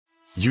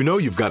You know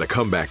you've got a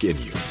comeback in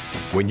you.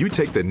 When you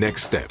take the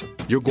next step,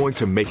 you're going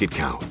to make it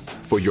count.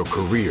 For your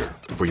career,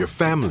 for your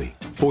family,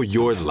 for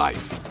your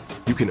life.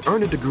 You can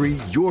earn a degree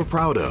you're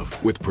proud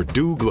of with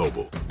Purdue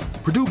Global.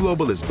 Purdue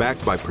Global is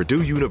backed by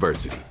Purdue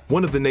University,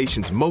 one of the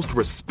nation's most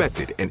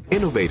respected and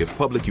innovative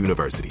public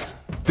universities.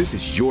 This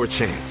is your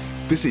chance.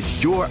 This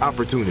is your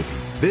opportunity.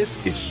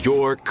 This is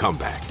your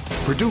comeback.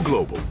 Purdue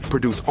Global,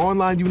 Purdue's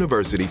online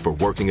university for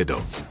working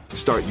adults.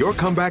 Start your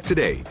comeback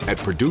today at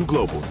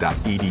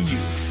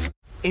purdueglobal.edu.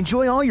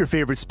 Enjoy all your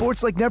favorite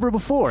sports like never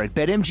before at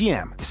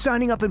BetMGM.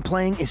 Signing up and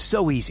playing is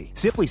so easy.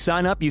 Simply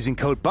sign up using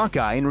code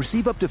Buckeye and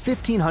receive up to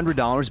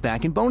 $1,500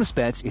 back in bonus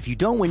bets if you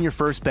don't win your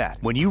first bet.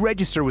 When you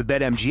register with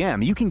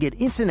BetMGM, you can get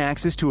instant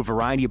access to a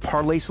variety of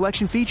parlay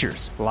selection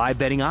features, live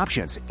betting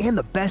options, and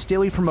the best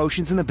daily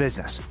promotions in the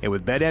business. And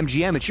with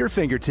BetMGM at your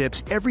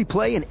fingertips, every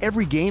play and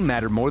every game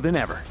matter more than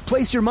ever.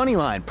 Place your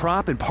moneyline,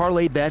 prop, and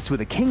parlay bets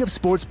with the king of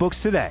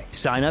sportsbooks today.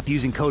 Sign up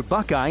using code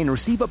Buckeye and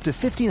receive up to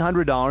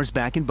 $1,500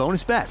 back in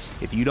bonus bets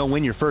if you don't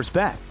win your first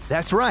bet.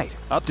 That's right,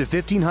 up to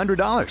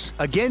 $1,500.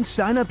 Again,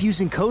 sign up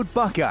using code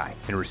Buckeye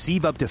and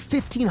receive up to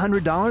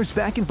 $1,500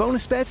 back in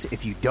bonus bets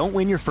if you don't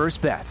win your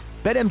first bet.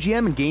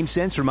 BetMGM and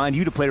GameSense remind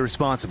you to play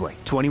responsibly.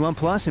 21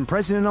 plus and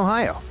present in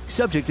Ohio.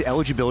 Subject to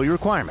eligibility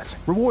requirements.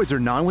 Rewards are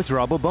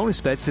non-withdrawable bonus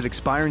bets that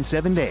expire in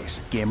 7 days.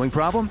 Gambling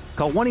problem?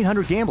 Call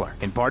 1-800-GAMBLER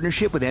in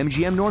partnership with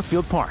MGM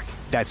Northfield Park.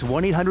 That's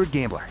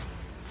 1-800-GAMBLER.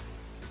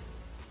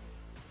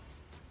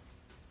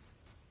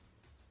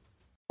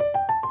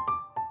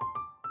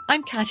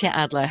 I'm Katya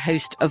Adler,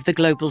 host of The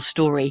Global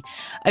Story.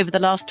 Over the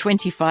last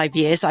 25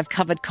 years, I've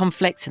covered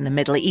conflicts in the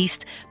Middle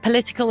East,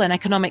 political and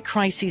economic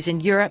crises in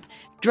Europe,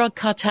 drug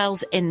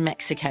cartels in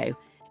Mexico.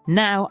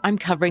 Now I'm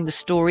covering the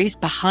stories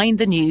behind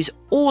the news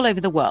all over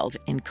the world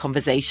in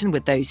conversation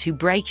with those who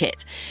break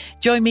it.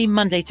 Join me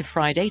Monday to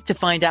Friday to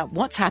find out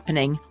what's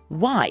happening,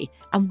 why,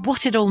 and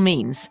what it all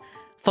means.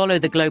 Follow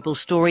The Global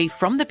Story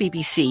from the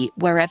BBC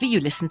wherever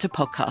you listen to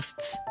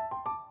podcasts.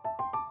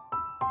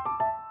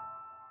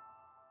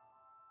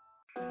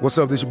 What's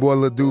up, this your boy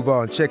Lil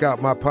Duval, and check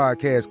out my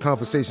podcast,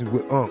 Conversations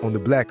with Unc, on the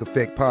Black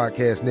Effect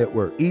Podcast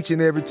Network. Each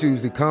and every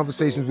Tuesday,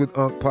 Conversations with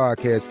Unc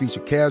podcast feature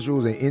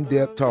casual and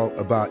in-depth talk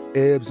about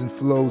ebbs and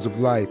flows of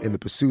life and the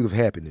pursuit of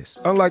happiness.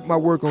 Unlike my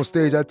work on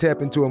stage, I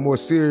tap into a more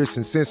serious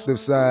and sensitive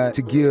side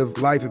to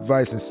give life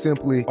advice and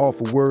simply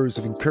offer words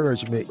of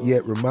encouragement,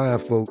 yet remind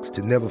folks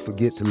to never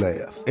forget to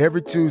laugh.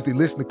 Every Tuesday,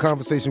 listen to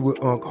Conversation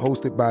with Unc,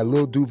 hosted by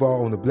Lil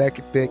Duval on the Black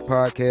Effect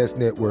Podcast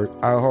Network,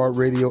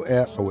 iHeartRadio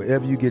app, or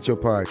wherever you get your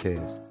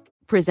podcasts.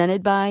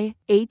 Presented by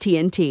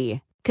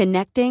AT&T.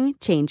 Connecting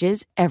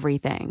changes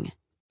everything.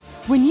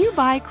 When you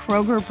buy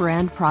Kroger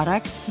brand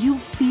products, you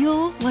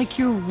feel like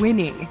you're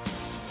winning.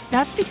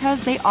 That's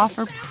because they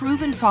offer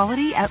proven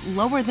quality at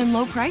lower than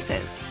low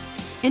prices.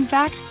 In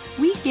fact,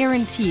 we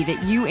guarantee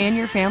that you and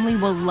your family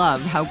will love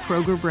how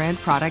Kroger brand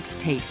products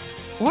taste,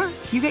 or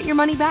you get your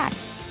money back.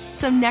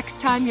 So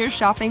next time you're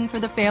shopping for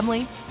the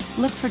family,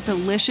 look for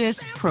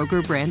delicious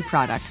Kroger brand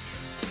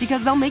products,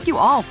 because they'll make you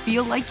all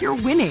feel like you're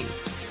winning.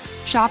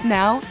 Shop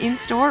now,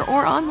 in-store,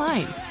 or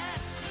online.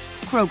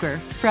 Kroger,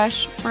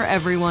 fresh for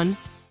everyone.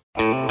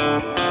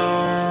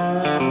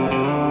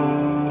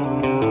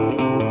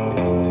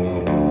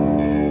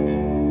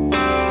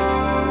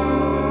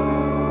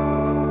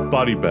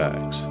 Body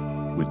Bags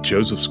with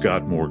Joseph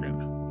Scott Morgan.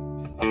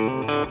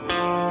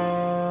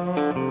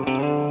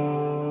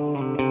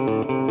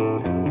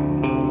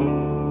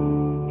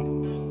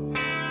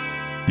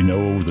 You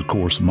know, over the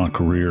course of my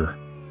career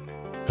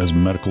as a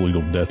medical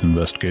legal death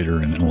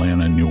investigator in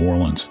Atlanta and New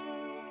Orleans,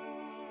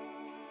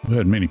 I've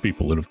had many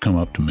people that have come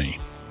up to me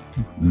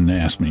and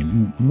asked me,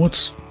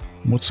 what's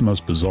the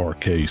most bizarre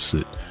case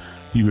that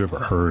you've ever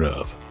heard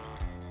of?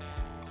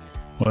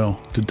 Well,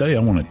 today I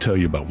want to tell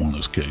you about one of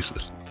those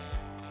cases.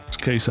 It's a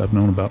case I've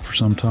known about for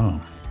some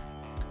time.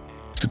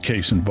 It's a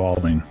case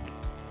involving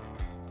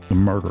the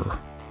murder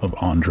of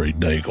Andre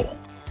Daigle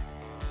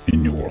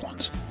in New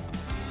Orleans.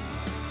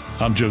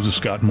 I'm Joseph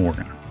Scott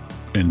Morgan,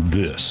 and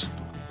this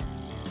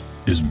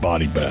is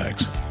Body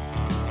Bags.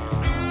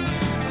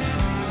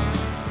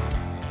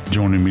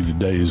 Joining me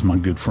today is my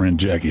good friend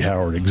Jackie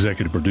Howard,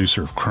 executive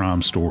producer of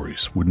Crime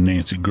Stories with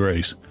Nancy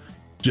Grace.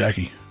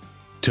 Jackie,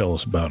 tell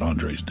us about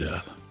Andre's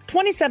death.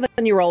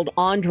 27-year-old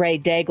Andre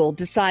Daigle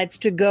decides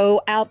to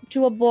go out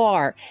to a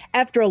bar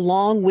after a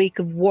long week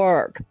of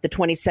work. The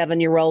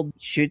 27-year-old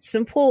shoots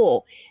some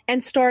pool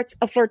and starts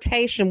a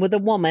flirtation with a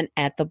woman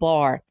at the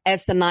bar.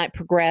 As the night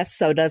progresses,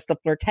 so does the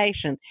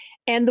flirtation,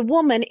 and the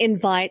woman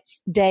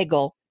invites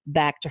Daigle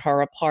back to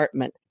her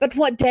apartment. But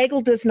what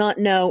Daigle does not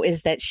know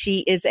is that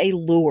she is a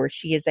lure.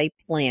 She is a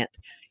plant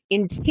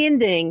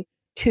intending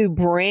to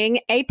bring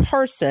a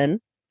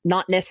person,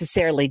 not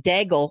necessarily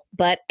Daigle,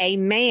 but a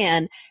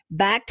man,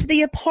 back to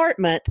the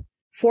apartment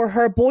for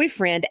her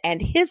boyfriend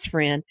and his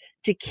friend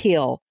to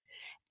kill.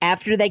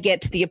 After they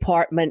get to the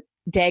apartment,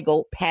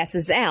 Daigle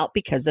passes out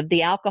because of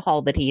the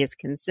alcohol that he has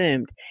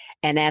consumed.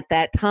 And at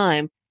that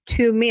time,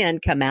 two men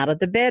come out of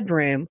the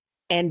bedroom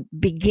and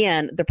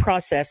begin the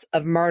process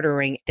of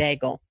murdering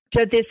Daigle.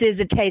 Joe, this is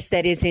a case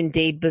that is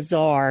indeed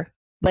bizarre,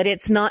 but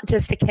it's not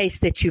just a case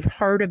that you've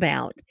heard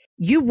about.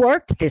 You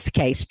worked this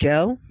case,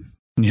 Joe.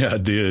 Yeah, I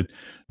did.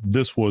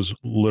 This was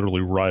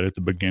literally right at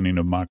the beginning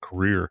of my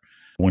career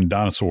when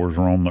dinosaurs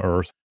roamed the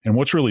earth. And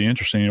what's really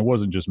interesting, it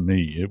wasn't just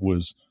me. It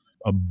was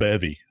a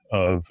bevy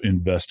of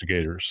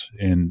investigators.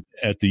 And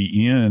at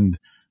the end,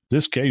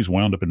 this case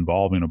wound up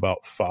involving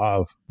about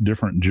 5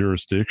 different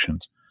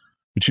jurisdictions.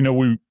 But,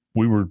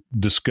 we were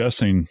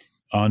discussing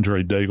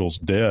Andre Daigle's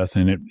death,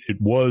 and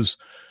it was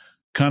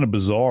kind of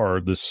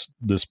bizarre.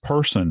 This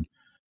person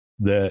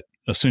that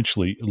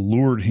essentially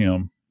lured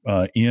him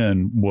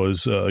in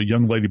was a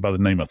young lady by the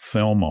name of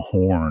Thelma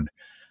Horn.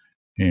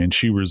 And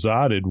she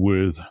resided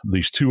with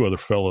these 2 other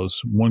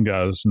fellows. One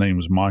guy's name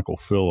is Michael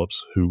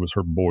Phillips, who was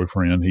her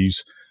boyfriend.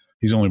 He's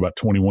only about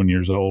 21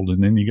 years old.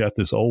 And then you got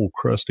this old,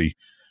 crusty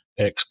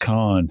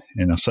ex-con,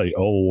 and I say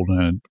old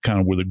and kind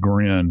of with a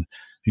grin.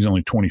 He's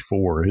only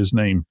 24. His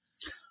name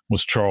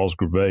was Charles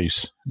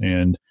Gervais.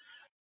 And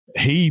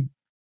he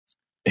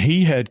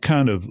had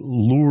kind of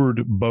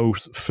lured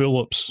both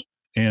Phillips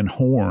and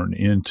Horn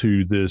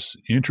into this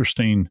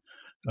interesting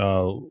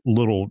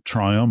little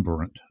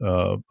triumvirate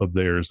of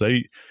theirs.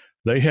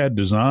 They had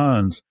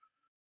designs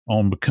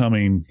on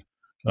becoming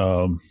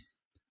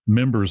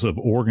members of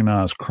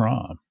organized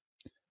crime.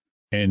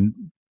 And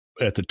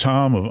at the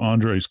time of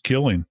Andre's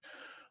killing,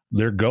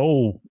 their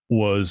goal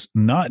was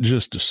not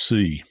just to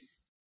see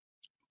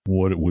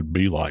what it would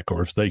be like,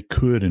 or if they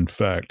could, in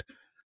fact,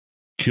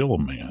 kill a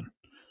man,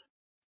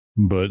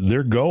 but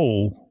their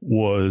goal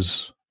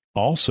was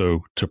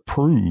also to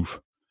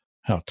prove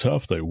how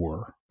tough they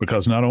were,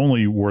 because not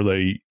only were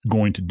they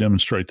going to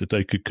demonstrate that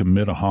they could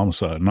commit a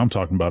homicide, and I'm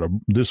talking about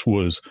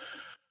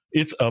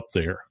it's up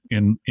there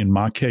in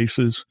my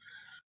cases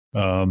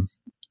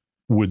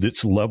with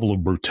its level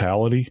of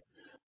brutality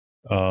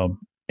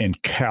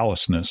and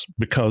callousness,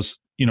 because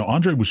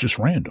Andre was just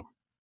random.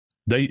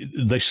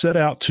 They set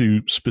out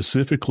to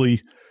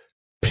specifically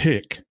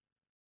pick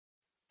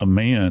a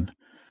man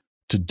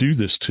to do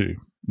this to.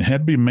 It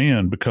had to be a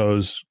man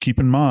because, keep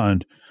in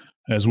mind,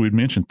 as we'd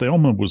mentioned,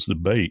 Thelma was the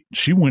bait.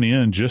 She went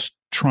in just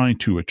trying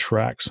to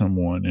attract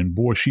someone, and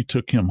boy, she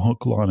took him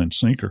hook, line, and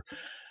sinker.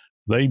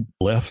 They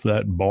left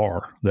that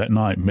bar that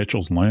night,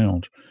 Mitchell's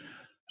Lounge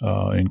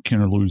in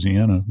Kenner,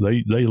 Louisiana.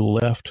 They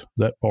left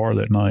that bar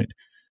that night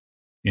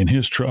in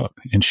his truck,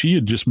 and she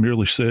had just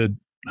merely said,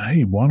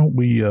 "Hey, why don't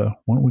we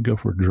go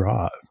for a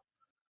drive?"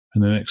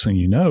 And the next thing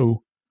you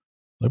know,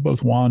 they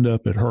both wind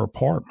up at her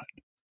apartment.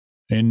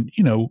 And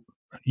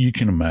you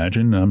can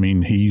imagine. I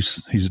mean,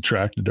 he's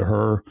attracted to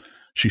her.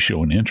 She's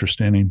showing interest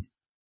in him.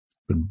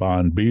 Been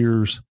buying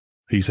beers.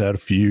 He's had a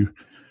few.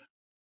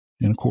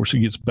 And of course, he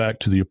gets back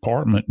to the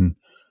apartment, and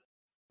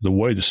the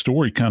way the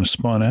story kind of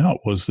spun out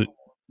was that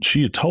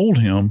she had told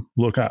him,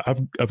 "Look,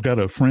 I've got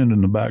a friend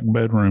in the back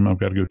bedroom I've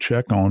got to go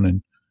check on,"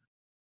 and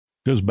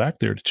goes back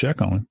there to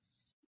check on him.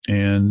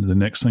 And the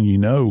next thing you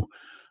know,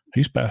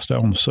 he's passed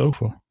out on the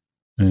sofa,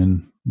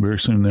 and very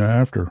soon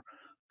thereafter,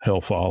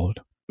 hell followed.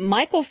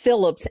 Michael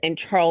Phillips and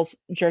Charles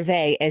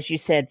Gervais, as you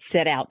said,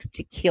 set out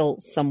to kill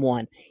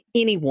someone,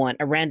 anyone,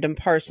 a random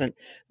person.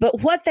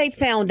 But what they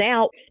found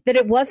out, that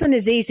it wasn't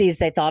as easy as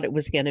they thought it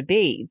was going to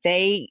be.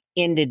 They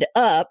ended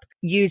up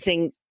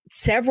using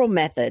several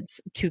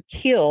methods to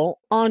kill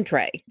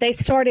Andre. They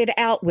started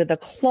out with a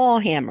claw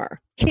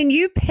hammer. Can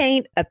you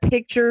paint a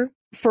picture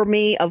for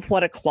me of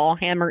what a claw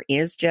hammer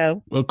is,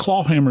 Joe? A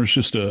claw hammer is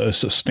just a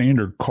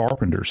standard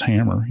carpenter's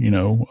hammer,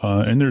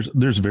 and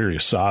there's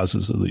various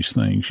sizes of these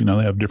things. They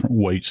have different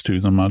weights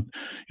to them.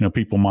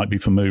 People might be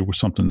familiar with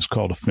something that's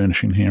called a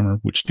finishing hammer,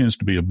 which tends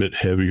to be a bit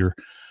heavier.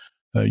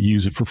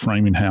 Use it for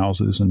framing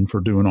houses and for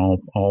doing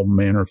all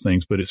manner of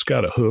things, but it's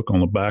got a hook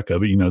on the back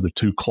of it, the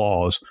 2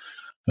 claws,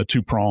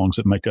 2 prongs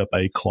that make up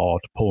a claw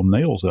to pull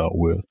nails out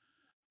with.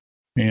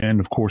 And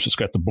of course, it's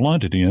got the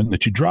blunted end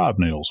that you drive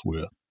nails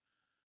with.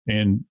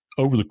 And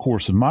over the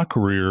course of my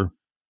career,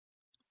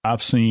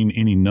 I've seen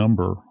any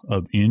number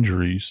of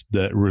injuries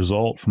that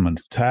result from an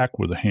attack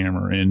with a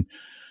hammer. And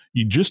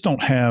you just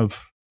don't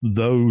have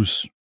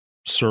those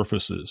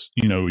surfaces.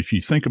 If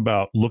you think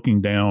about looking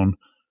down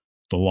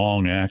the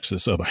long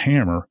axis of a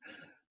hammer,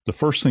 the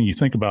first thing you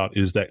think about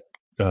is that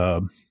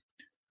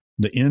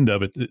the end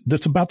of it,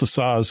 that's about the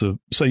size of,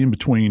 say, in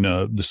between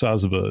the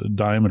size of a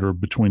diameter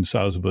between the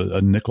size of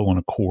a nickel and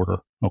a quarter.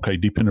 Okay,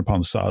 depending upon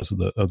the size of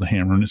the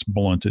hammer, and it's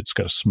blunted. It's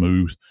got a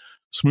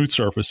smooth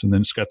surface, and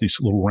then it's got these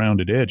little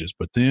rounded edges.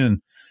 But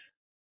then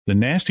the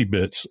nasty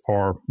bits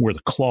are where the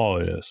claw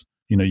is.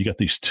 You got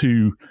these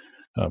 2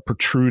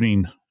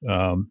 protruding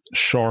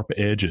sharp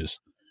edges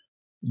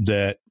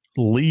that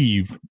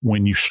leave,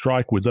 when you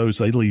strike with those,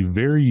 they leave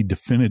very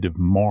definitive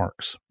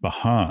marks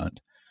behind.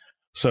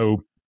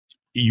 So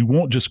you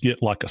won't just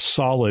get like a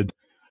solid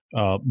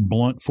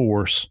blunt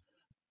force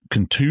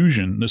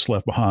contusion that's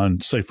left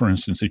behind. Say, for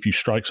instance, if you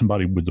strike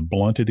somebody with the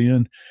blunted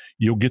end,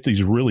 you'll get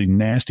these really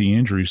nasty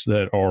injuries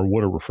that are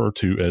what are referred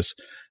to as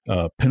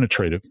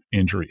penetrative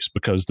injuries,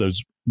 because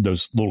those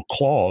little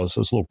claws,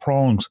 those little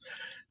prongs,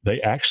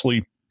 they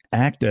actually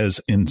act as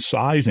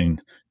incising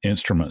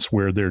instruments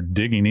where they're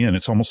digging in.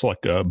 It's almost like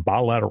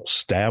bilateral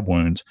stab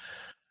wounds.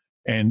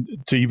 And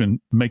to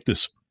even make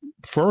this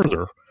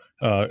further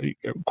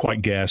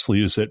quite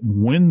ghastly is that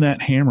when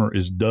that hammer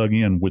is dug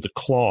in with the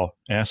claw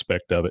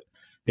aspect of it,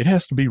 it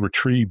has to be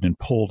retrieved and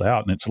pulled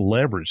out, and it's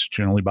leveraged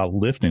generally by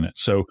lifting it.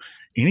 So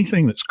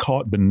anything that's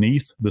caught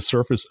beneath the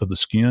surface of the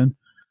skin,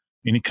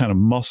 any kind of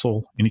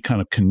muscle, any kind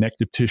of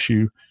connective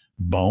tissue,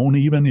 bone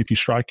even, if you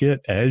strike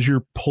it, as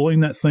you're pulling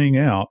that thing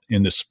out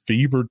in this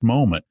fevered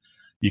moment,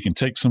 you can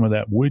take some of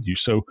that with you.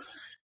 So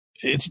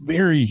it's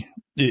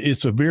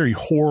a very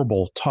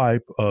horrible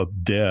type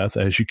of death,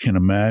 as you can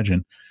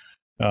imagine.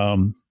 I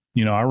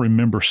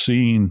remember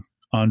seeing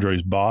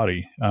Andre's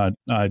body.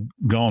 I'd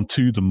gone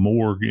to the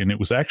morgue, and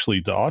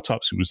the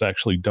autopsy was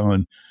actually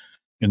done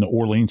in the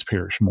Orleans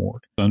Parish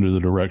morgue under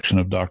the direction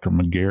of Dr.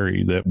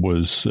 McGarry. That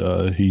was,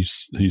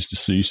 he's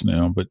deceased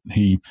now, but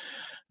he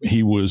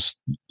was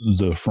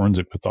the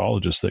forensic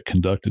pathologist that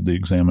conducted the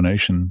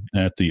examination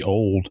at the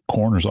old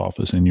coroner's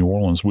office in New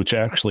Orleans, which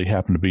actually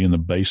happened to be in the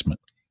basement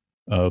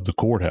of the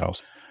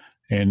courthouse.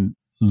 And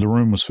the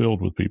room was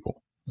filled with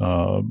people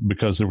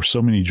because there were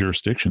so many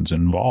jurisdictions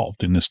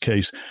involved in this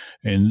case.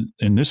 And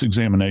this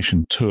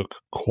examination took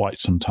quite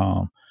some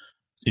time.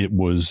 It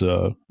was,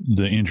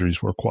 the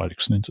injuries were quite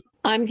extensive.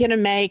 I'm going to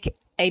make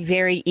a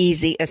very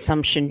easy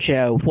assumption,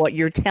 Joe. What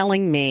you're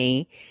telling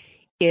me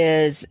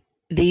is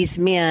these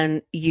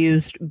men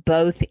used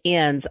both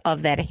ends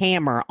of that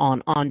hammer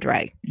on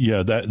Andre.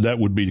 Yeah, that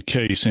would be the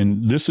case.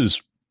 And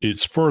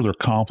it's further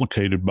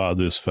complicated by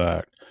this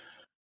fact.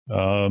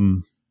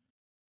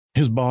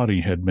 His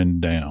body had been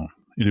down.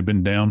 It had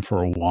been down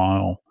for a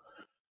while.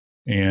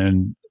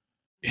 And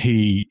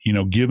he,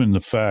 given the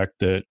fact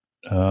that,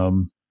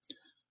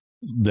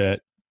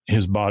 that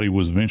his body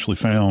was eventually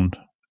found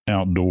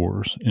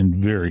outdoors in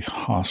very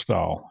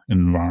hostile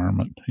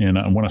environment.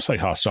 And when I say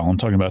hostile, I'm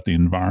talking about the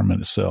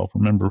environment itself.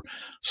 Remember,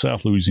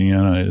 South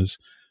Louisiana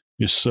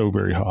is so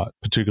very hot,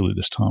 particularly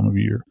this time of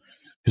year.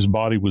 His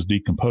body was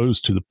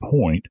decomposed to the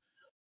point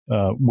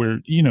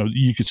where,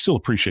 you could still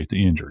appreciate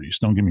the injuries.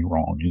 Don't get me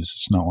wrong.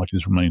 It's not like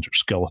his remains are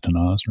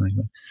skeletonized or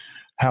anything.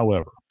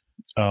 However,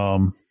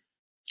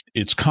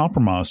 it's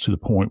compromised to the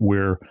point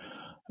where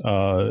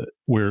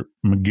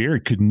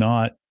McGarry could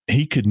not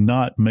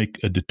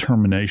make a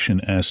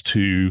determination as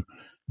to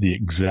the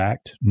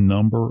exact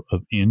number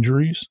of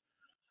injuries,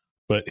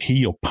 but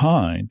he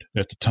opined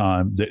at the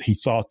time that he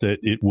thought that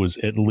it was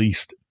at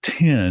least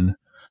 10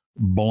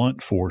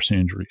 blunt force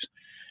injuries.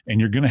 And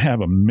you're going to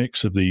have a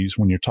mix of these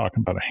when you're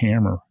talking about a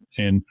hammer.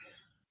 And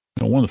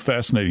one of the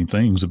fascinating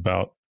things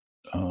about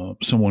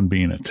someone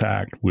being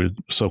attacked with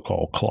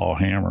so-called claw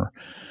hammer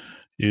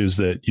is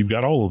that you've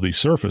got all of these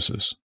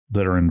surfaces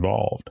that are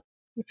involved.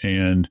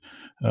 And,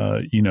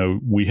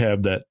 we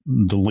have the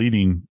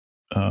leading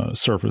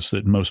surface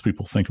that most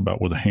people think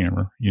about with a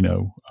hammer,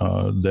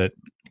 that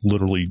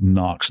literally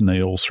knocks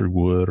nails through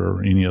wood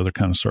or any other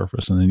kind of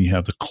surface. And then you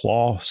have the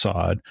claw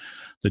side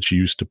that's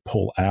used to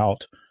pull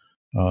out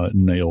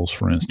nails,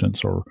 for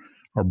instance, or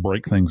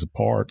break things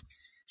apart.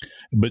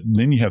 But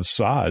then you have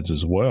sides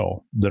as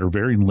well that are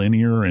very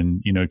linear. And,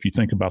 if you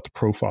think about the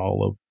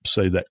profile of,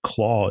 say, that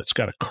claw, it's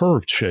got a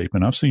curved shape.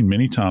 And I've seen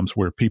many times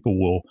where people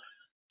will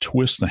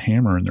twist the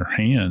hammer in their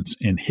hands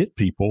and hit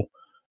people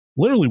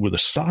literally with the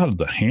side of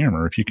the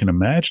hammer, if you can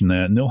imagine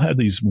that. And they'll have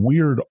these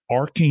weird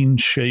arcing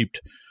shaped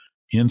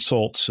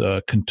insults,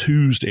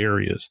 contused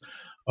areas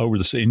over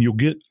and you'll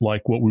get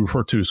like what we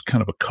refer to as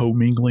kind of a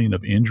commingling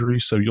of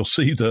injuries. So you'll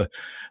see the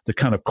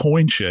kind of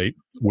coin shape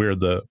where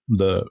the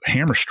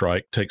hammer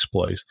strike takes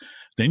place.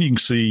 Then you can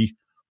see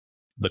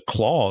the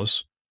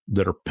claws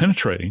that are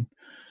penetrating.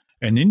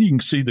 And then you can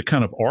see the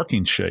kind of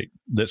arcing shape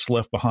that's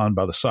left behind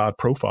by the side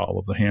profile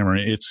of the hammer.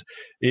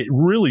 It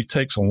really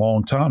takes a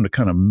long time to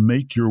kind of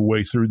make your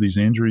way through these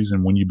injuries.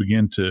 And when you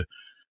begin to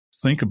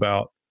think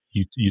about,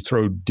 you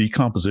throw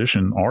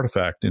decomposition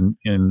artifact in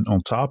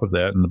on top of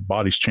that, and the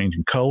body's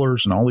changing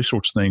colors and all these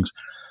sorts of things,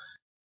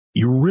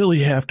 you really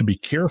have to be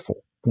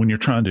careful when you're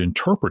trying to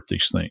interpret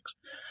these things,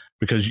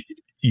 because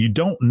you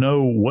don't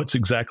know what's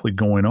exactly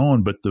going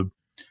on. But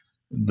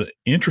the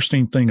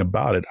interesting thing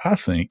about it, I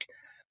think,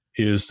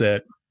 is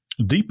that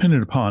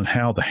dependent upon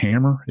how the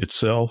hammer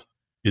itself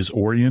is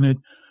oriented,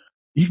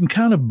 you can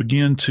kind of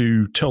begin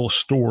to tell a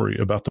story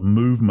about the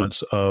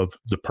movements of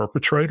the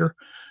perpetrator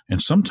and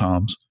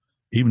sometimes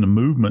even the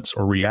movements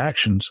or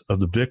reactions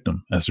of the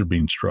victim as they're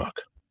being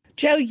struck.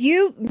 Joe,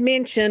 you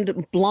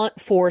mentioned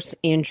blunt force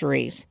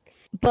injuries,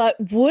 but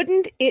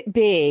wouldn't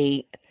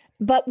if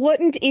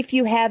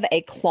you have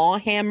a claw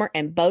hammer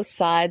and both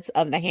sides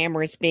of the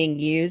hammer is being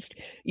used,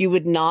 you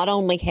would not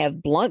only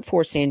have blunt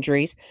force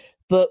injuries,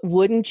 but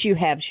wouldn't you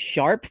have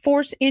sharp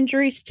force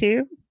injuries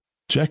too?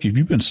 Jackie, have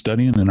you been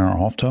studying in our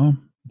off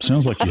time?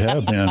 Sounds like you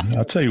have been.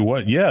 I'll tell you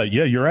what. Yeah,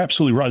 you're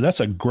absolutely right. That's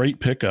a great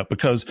pickup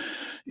because,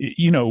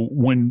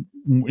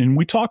 when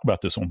we talk about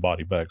this on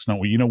body bags, don't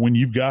we? When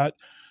you've got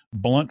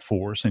blunt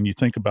force and you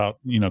think about,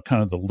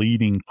 kind of the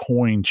leading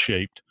coin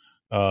shaped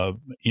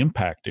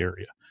impact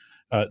area,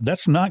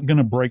 that's not going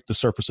to break the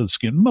surface of the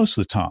skin most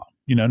of the time.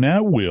 Now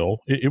it will.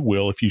 It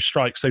will. If you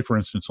strike, say, for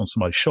instance, on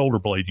somebody's shoulder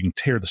blade, you can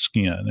tear the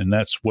skin, and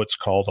that's what's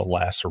called a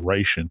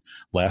laceration.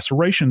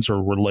 Lacerations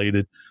are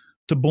related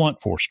to blunt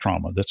force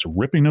trauma. That's a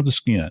ripping of the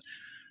skin.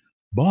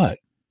 But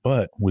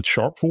with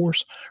sharp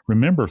force,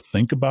 remember,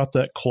 think about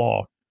that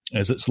claw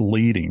as it's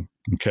leading,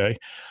 okay?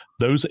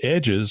 Those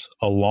edges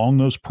along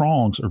those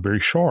prongs are very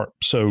sharp.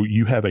 So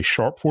you have a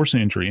sharp force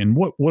injury. And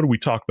what do we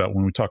talk about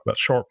when we talk about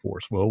sharp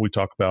force? Well, we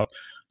talk about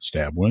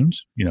stab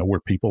wounds,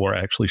 where people are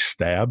actually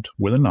stabbed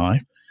with a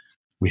knife.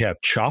 We have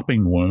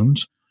chopping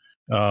wounds,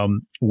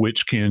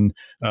 which can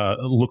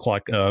look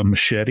like a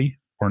machete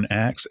or an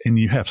axe. And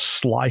you have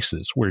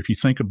slices, where if you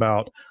think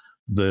about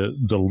the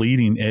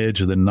leading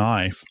edge of the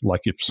knife,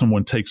 like if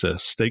someone takes a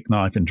steak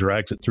knife and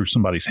drags it through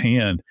somebody's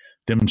hand,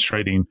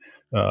 demonstrating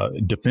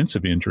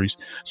defensive injuries.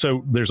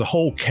 So there's a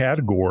whole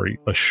category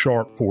of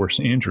sharp force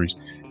injuries.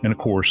 And of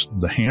course,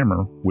 the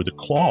hammer with a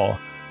claw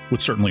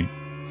would certainly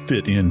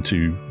fit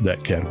into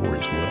that category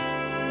as well.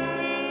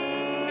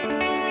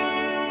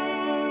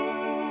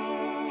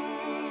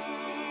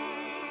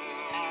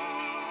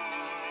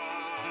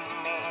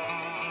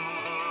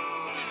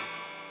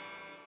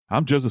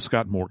 I'm Joseph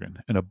Scott Morgan,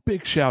 and a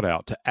big shout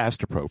out to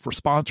Astapro for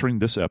sponsoring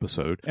this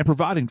episode and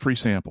providing free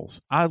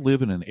samples. I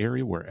live in an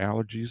area where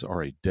allergies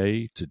are a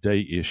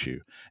day-to-day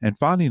issue, and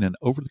finding an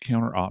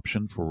over-the-counter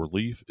option for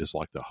relief is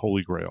like the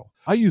holy grail.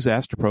 I use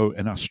Astapro,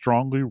 and I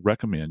strongly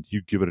recommend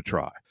you give it a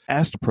try.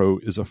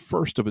 Astapro is a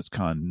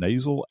first-of-its-kind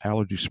nasal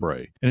allergy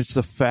spray, and it's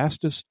the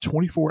fastest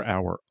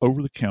 24-hour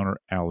over-the-counter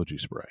allergy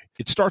spray.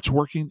 It starts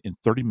working in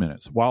 30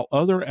 minutes, while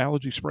other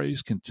allergy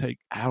sprays can take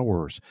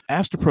hours.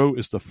 Astapro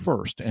is the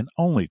first and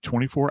only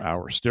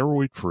 24-hour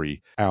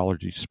steroid-free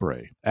allergy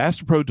spray.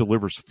 Astapro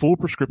delivers full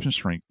prescription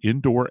strength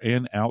indoor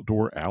and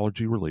outdoor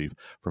allergy relief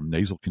from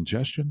nasal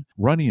congestion,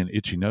 runny and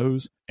itchy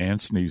nose, and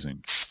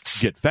sneezing.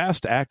 Get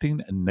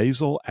fast-acting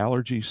nasal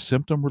allergy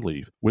symptom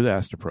relief with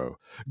Astapro.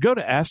 Go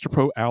to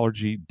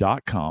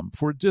astaproallergy.com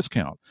for a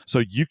discount so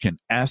you can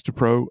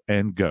Astapro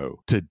and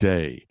go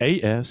today.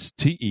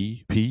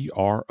 ASTEPRO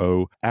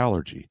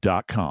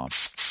allergy.com.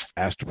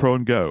 Astapro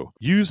and go.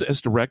 Use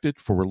as directed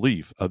for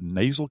relief of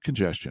nasal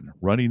congestion,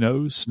 runny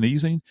nose,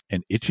 sneezing,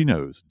 and itchy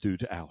nose due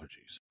to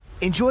allergies.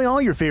 Enjoy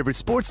all your favorite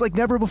sports like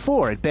never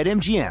before at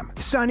BetMGM.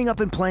 Signing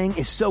up and playing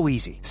is so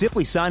easy.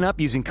 Simply sign up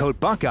using code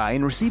Buckeye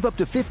and receive up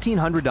to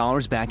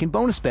 $1,500 back in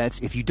bonus bets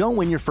if you don't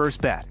win your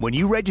first bet. When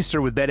you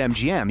register with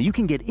BetMGM, you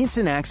can get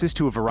instant access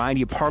to a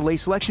variety of parlay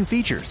selection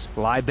features,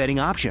 live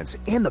betting options,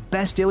 and the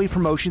best daily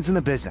promotions in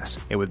the business.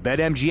 And with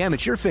BetMGM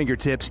at your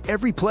fingertips,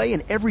 every play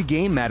and every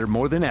game matter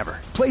more than ever.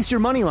 Place your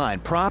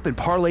moneyline, prop, and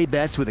parlay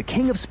bets with the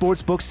king of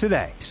sportsbooks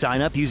today.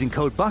 Sign up using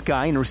code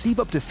Buckeye and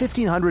receive up to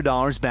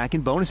 $1,500 back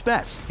in bonus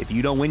bets if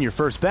you don't win your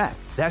first bet.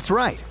 That's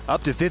right,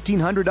 up to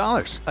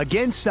 $1,500.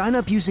 Again, sign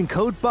up using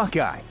code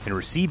Buckeye and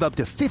receive up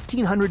to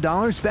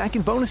 $1,500 back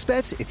in bonus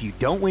bets if you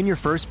don't win your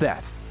first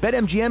bet.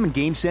 BetMGM and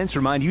GameSense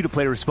remind you to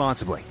play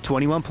responsibly.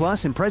 21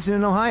 plus and present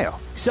in Ohio.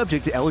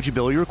 Subject to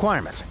eligibility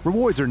requirements.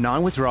 Rewards are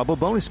non-withdrawable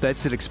bonus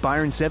bets that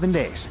expire in 7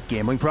 days.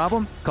 Gambling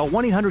problem? Call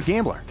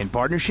 1-800-GAMBLER in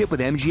partnership with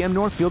MGM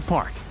Northfield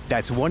Park.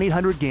 That's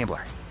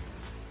 1-800-GAMBLER.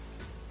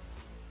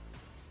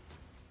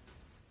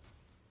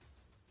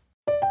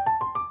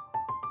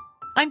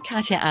 I'm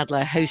Katya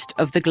Adler, host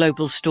of The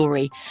Global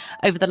Story.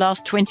 Over the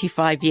last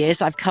 25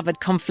 years, I've covered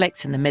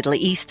conflicts in the Middle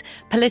East,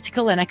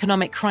 political and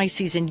economic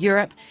crises in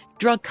Europe,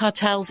 drug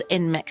cartels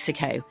in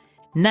Mexico.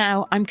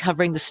 Now I'm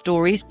covering the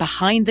stories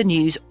behind the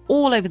news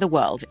all over the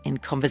world in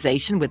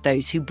conversation with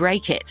those who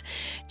break it.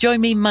 Join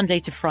me Monday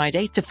to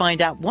Friday to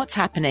find out what's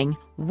happening,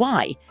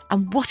 why,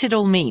 and what it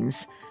all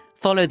means.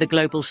 Follow The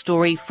Global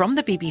Story from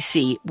the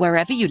BBC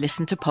wherever you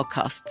listen to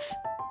podcasts.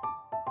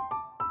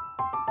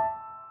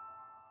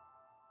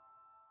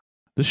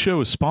 This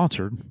show is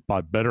sponsored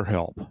by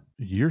BetterHelp.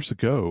 Years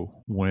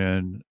ago,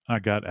 when I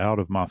got out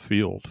of my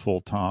field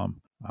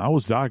full-time, I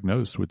was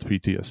diagnosed with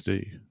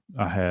PTSD.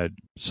 I had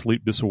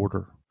sleep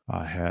disorder.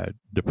 I had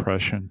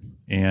depression.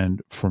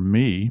 And for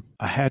me,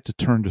 I had to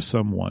turn to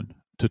someone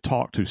to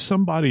talk to,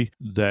 somebody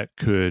that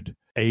could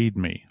aid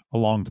me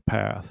along the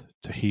path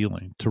to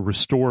healing, to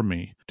restore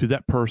me to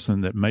that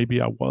person that maybe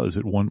I was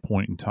at one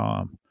point in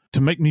time, to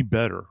make me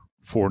better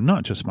for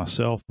not just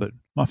myself, but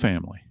my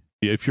family.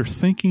 If you're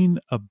thinking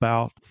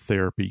about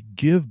therapy,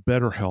 give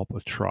BetterHelp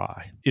a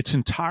try. It's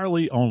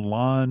entirely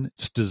online.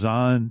 It's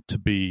designed to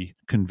be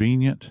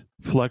convenient,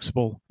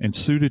 flexible, and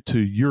suited to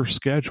your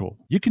schedule.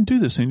 You can do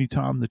this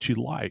anytime that you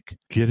like.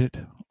 Get it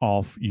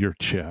off your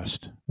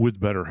chest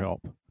with BetterHelp.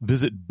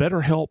 Visit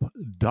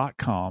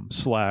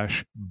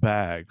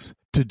BetterHelp.com/bags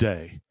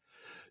today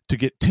to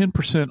get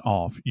 10%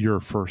 off your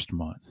first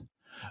month.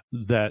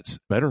 That's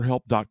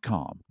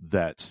BetterHelp.com.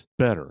 That's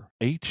better,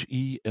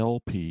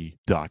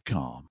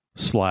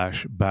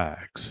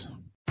 HELP.com/bags.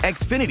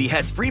 Xfinity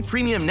has free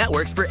premium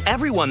networks for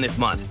everyone this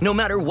month, no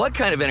matter what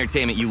kind of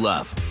entertainment you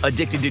love.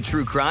 Addicted to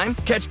true crime?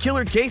 Catch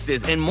killer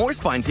cases and more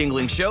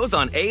spine-tingling shows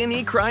on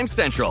A&E Crime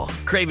Central.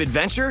 Crave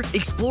adventure?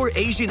 Explore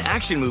Asian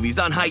action movies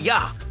on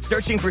Hi-YAH.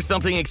 Searching for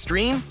something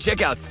extreme?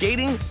 Check out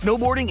skating,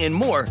 snowboarding, and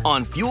more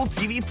on Fuel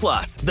TV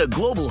Plus, the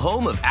global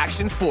home of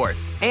action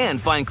sports.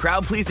 And find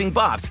crowd-pleasing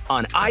bops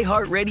on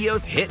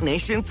iHeartRadio's Hit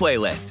Nation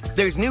playlist.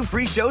 There's new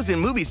free shows and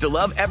movies to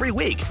love every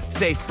week.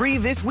 Say free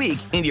this week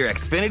in your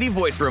Xfinity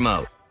voice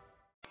remote.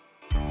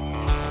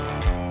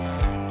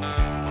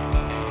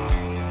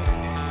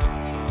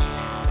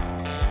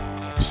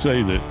 To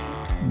say that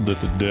the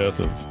death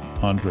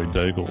of Andre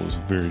Daigle is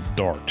a very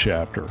dark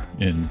chapter,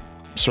 and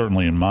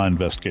certainly in my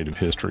investigative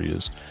history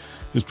is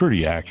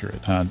pretty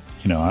accurate. I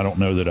don't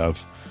know that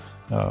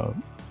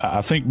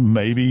I think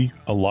maybe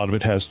a lot of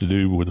it has to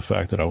do with the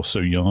fact that I was so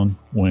young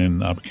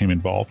when I became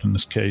involved in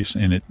this case,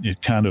 and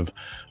it kind of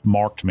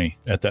marked me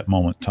at that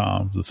moment in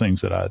time, the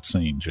things that I had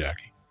seen,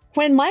 Jackie.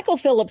 When Michael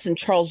Phillips and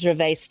Charles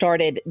Gervais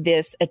started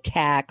this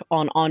attack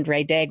on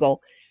Andre Daigle,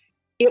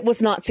 it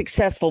was not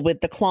successful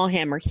with the claw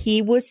hammer.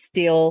 He was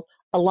still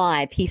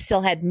alive. He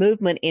still had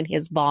movement in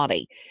his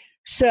body.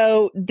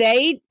 So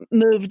they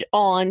moved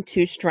on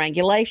to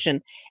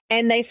strangulation,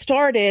 and they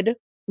started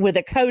with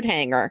a coat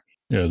hanger.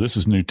 Yeah, this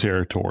is new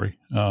territory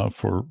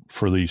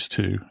for these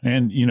two.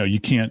 And, you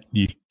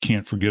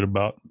can't forget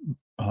about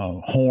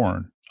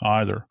Horn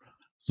either,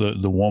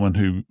 the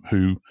woman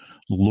who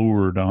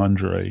lured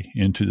Andre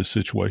into the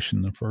situation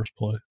in the first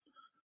place.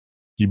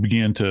 You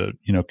begin to,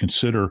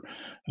 consider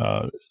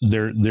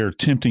they're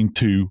attempting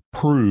to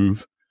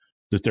prove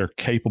that they're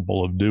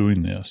capable of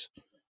doing this.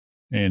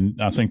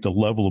 And I think the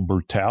level of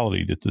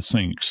brutality that this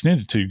thing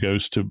extended to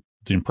goes to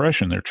the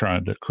impression they're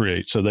trying to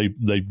create. So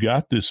they've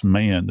got this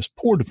man, this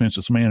poor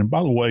defenseless man. And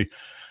by the way,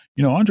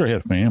 Andre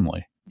had a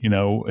family.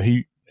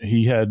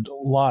 He had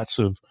lots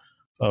of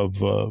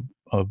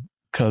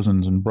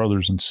cousins and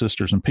brothers and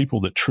sisters and people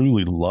that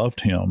truly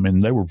loved him,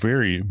 and they were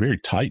very, very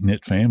tight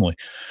knit family.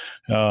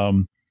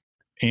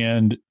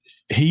 And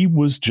he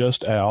was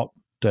just out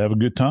to have a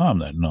good time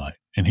that night,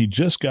 and he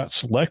just got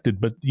selected.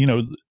 But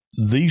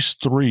these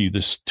three,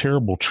 this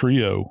terrible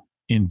trio,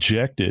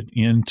 injected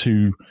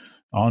into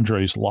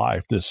Andre's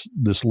life this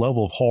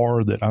level of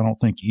horror that I don't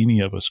think any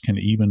of us can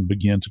even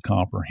begin to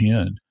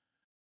comprehend.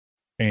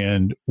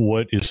 And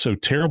what is so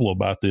terrible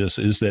about this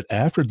is that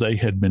after they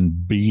had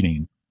been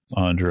beating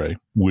Andre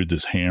with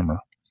this hammer,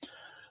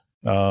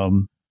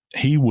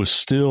 he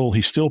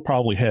still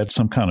probably had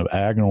some kind of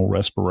agonal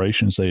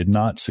respirations. They had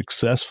not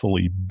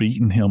successfully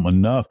beaten him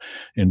enough.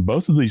 And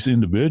both of these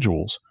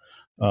individuals,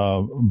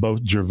 both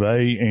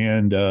Gervais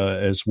and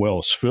as well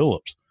as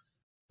Phillips,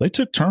 they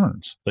took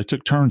turns. They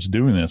took turns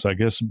doing this. I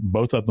guess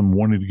both of them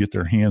wanted to get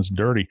their hands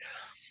dirty.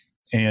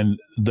 And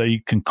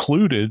they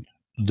concluded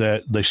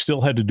that they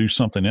still had to do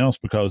something else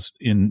because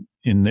in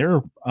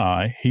their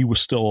eye, he was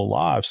still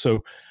alive. So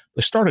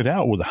they started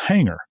out with a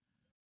hanger.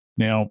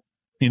 Now,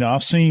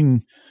 I've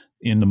seen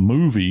in the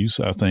movies,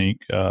 I think,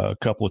 a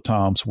couple of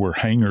times where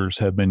hangers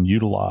have been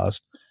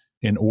utilized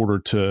in order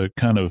to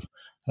kind of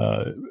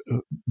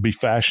be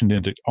fashioned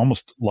into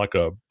almost like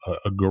a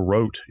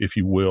garrote, if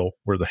you will,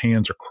 where the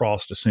hands are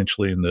crossed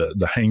essentially, and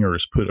the hanger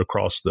is put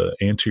across the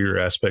anterior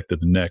aspect of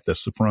the neck,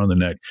 that's the front of the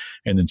neck,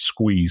 and then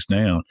squeezed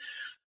down.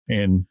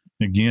 And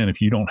again, if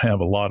you don't have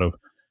a lot of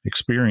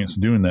experience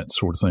doing that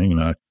sort of thing,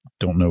 and I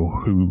don't know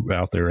who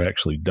out there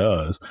actually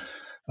does,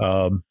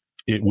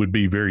 it would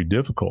be very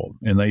difficult.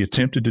 And they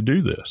attempted to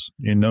do this.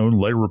 In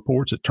later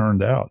reports, it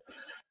turned out.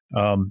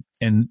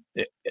 And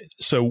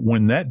so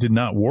when that did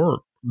not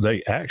work,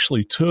 they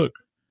actually took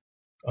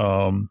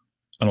an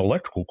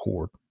electrical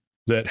cord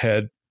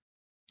that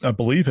I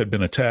believe had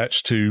been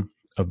attached to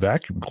a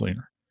vacuum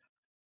cleaner,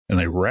 and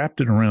they wrapped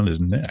it around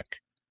his neck,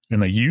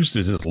 and they used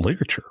it as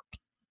ligature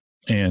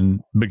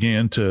and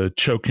began to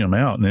choke him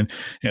out. And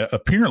then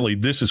apparently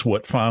this is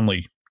what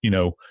finally,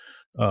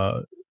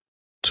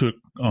 took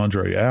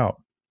Andre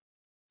out.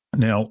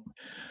 Now,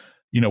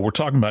 we're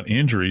talking about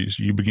injuries.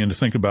 You begin to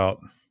think about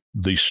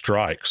these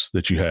strikes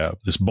that you have,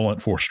 this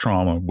blunt force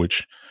trauma,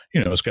 which,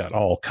 it's got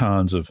all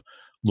kinds of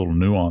little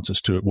nuances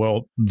to it.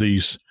 Well,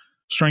 these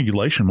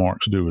strangulation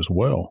marks do as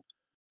well.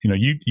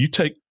 You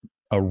take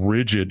a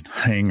rigid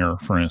hanger,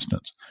 for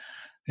instance,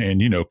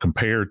 and,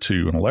 compared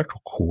to an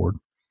electrical cord,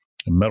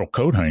 a metal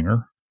coat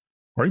hanger,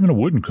 or even a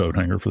wooden coat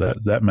hanger for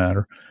that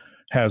matter,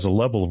 has a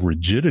level of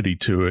rigidity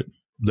to it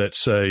that,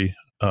 say,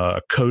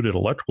 a coated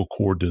electrical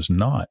cord does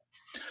not.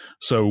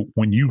 So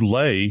when you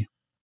lay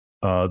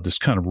this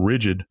kind of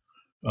rigid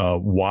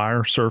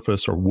wire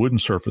surface or wooden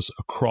surface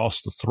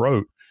across the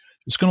throat,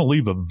 it's going to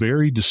leave a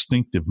very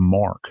distinctive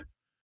mark.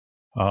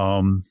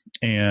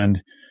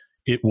 And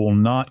it will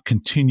not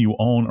continue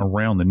on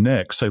around the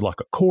neck, say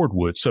like a cord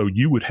would. So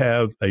you would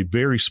have a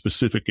very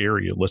specific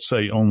area, let's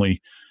say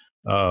only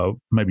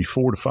maybe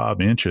 4 to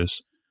 5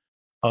 inches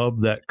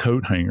of that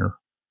coat hanger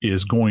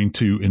is going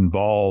to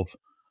involve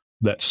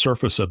that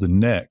surface of the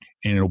neck,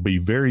 and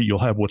you'll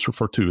have what's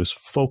referred to as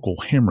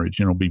focal hemorrhage,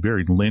 and it'll be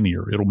very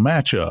linear. It'll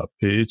match up.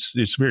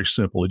 It's very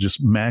simple. It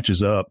just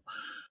matches up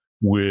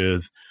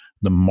with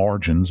the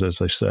margins, as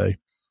they say,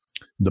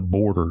 the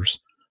borders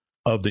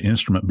of the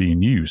instrument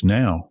being used.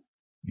 Now,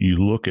 you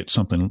look at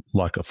something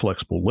like a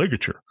flexible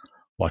ligature,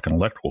 like an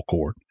electrical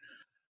cord,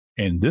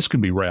 And this can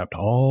be wrapped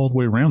all the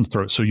way around the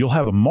throat. So you'll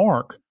have a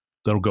mark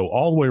that'll go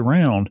all the way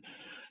around,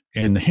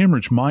 and the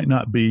hemorrhage might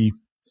not be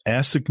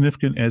as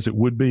significant as it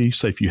would be,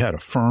 say, if you had a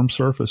firm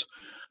surface,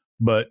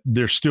 but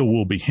there still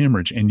will be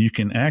hemorrhage. And you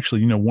can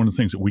actually, one of the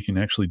things that we can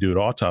actually do at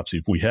autopsy,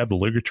 if we have the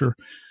ligature,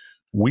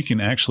 we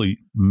can actually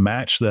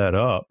match that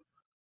up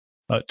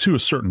to a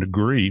certain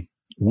degree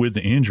with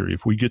the injury.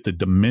 If we get the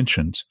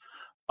dimensions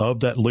of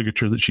that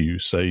ligature that's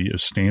used, say a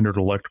standard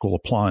electrical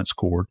appliance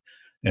cord,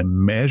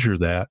 and measure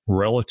that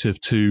relative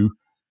to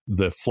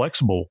the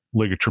flexible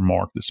ligature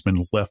mark that's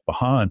been left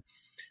behind,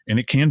 and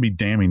it can be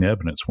damning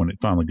evidence when it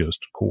finally goes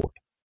to court.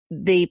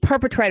 The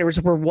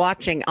perpetrators were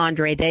watching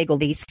Andre Daigle.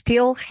 He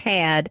still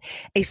had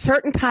a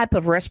certain type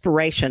of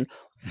respiration.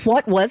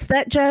 What was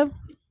that, Joe?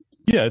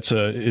 Yeah, it's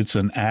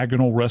an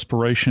agonal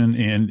respiration.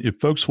 And if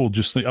folks will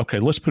just think, okay,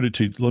 let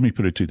me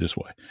put it to you this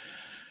way.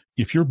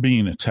 If you're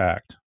being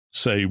attacked,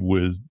 say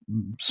with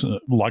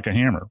like a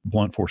hammer,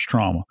 blunt force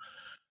trauma,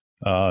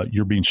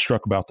 you're being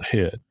struck about the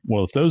head.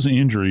 Well, if those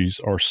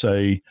injuries are,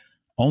 say,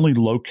 only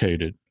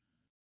located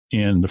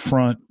in the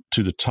front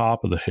to the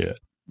top of the head,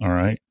 all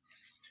right,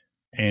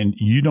 and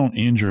you don't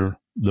injure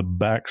the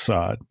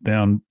backside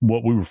down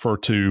what we refer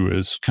to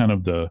as kind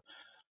of the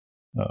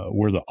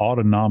where the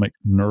autonomic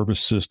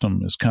nervous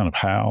system is kind of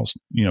housed,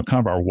 kind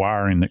of our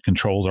wiring that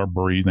controls our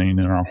breathing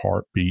and our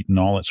heartbeat and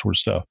all that sort of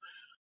stuff.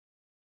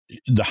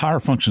 The higher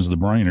functions of the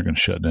brain are going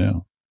to shut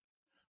down,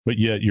 but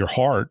yet your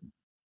heart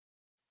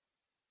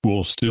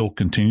will still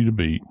continue to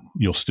beat.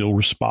 You'll still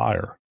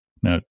respire.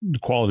 Now, the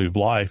quality of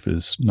life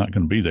is not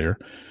going to be there,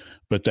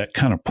 but that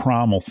kind of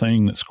primal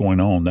thing that's going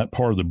on, that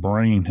part of the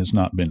brain has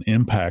not been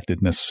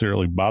impacted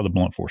necessarily by the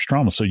blunt force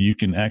trauma. So you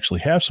can actually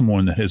have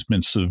someone that has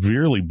been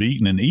severely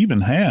beaten and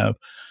even have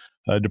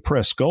a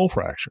depressed skull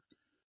fracture.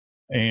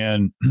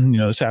 And,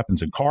 this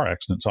happens in car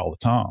accidents all the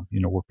time,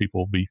 where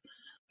people will be,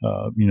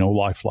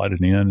 life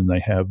flighted in and they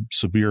have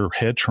severe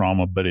head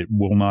trauma, but it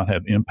will not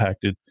have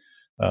impacted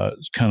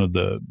kind of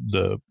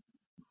the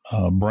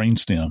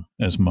brainstem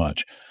as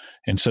much.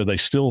 And so they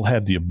still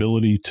have the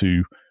ability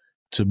to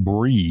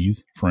breathe,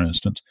 for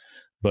instance,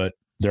 but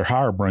their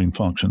higher brain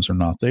functions are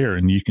not there.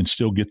 And you can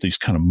still get these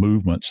kind of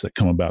movements that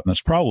come about. And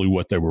that's probably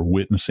what they were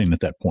witnessing at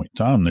that point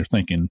in time. They're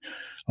thinking,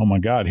 oh my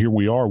God, here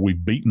we are.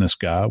 We've beaten this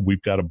guy.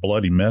 We've got a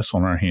bloody mess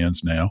on our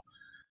hands now.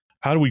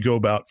 How do we go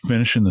about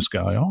finishing this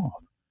guy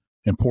off?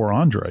 And poor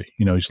Andre,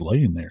 he's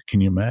laying there.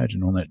 Can you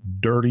imagine on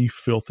that dirty,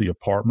 filthy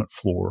apartment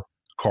floor,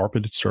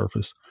 carpeted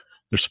surface?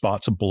 There's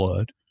spots of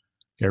blood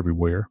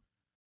everywhere.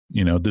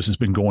 This has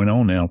been going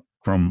on now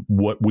from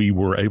what we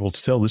were able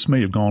to tell. This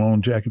may have gone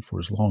on, Jackie, for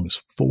as long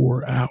as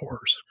 4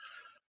 hours.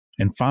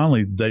 And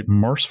finally, they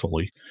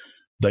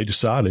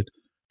decided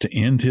to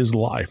end his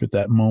life at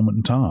that moment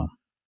in time.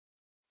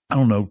 I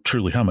don't know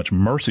truly how much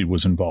mercy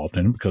was involved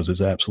in it because it's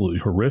absolutely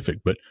horrific,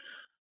 but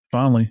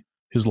finally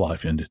his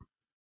life ended.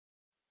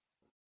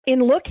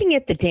 In looking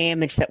at the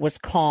damage that was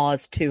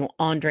caused to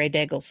Andre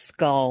Daigle's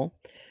skull,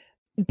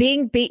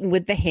 being beaten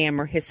with the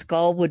hammer, his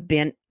skull would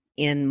bend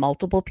in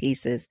multiple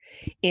pieces.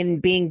 In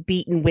being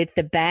beaten with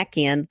the back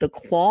end, the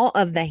claw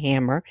of the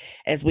hammer,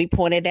 as we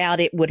pointed out,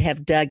 it would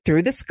have dug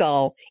through the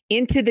skull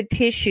into the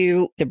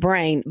tissue, the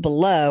brain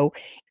below.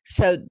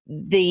 So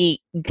the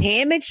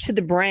damage to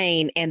the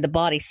brain and the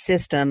body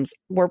systems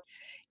were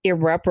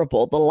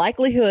irreparable. The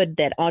likelihood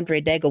that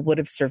Andre Daigle would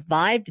have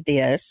survived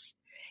this,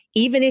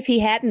 even if he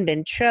hadn't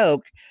been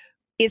choked,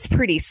 is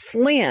pretty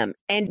slim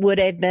and would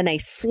have been a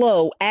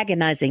slow,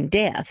 agonizing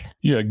death.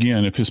 Yeah,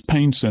 again, if his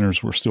pain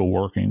centers were still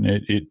working,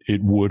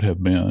 it would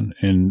have been.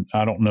 And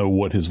I don't know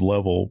what his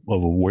level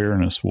of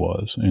awareness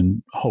was.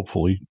 And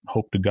hopefully,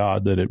 hope to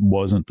God that it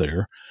wasn't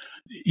there.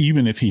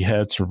 Even if he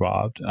had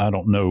survived, I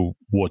don't know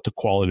what the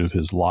quality of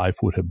his life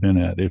would have been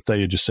at. If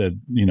they had just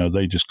said,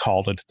 they just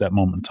called it at that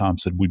moment in time,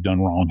 said, we've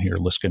done wrong here,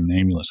 let's get an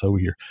ambulance over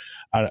here.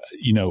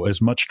 As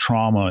much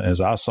trauma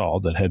as I saw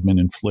that had been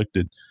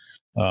inflicted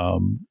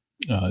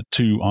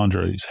to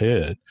Andre's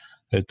head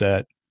at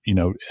that,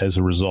 as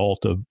a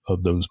result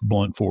of those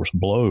blunt force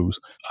blows,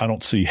 I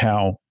don't see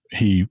how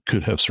he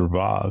could have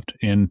survived.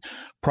 And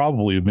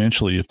probably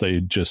eventually, if they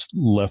had just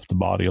left the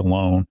body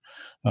alone,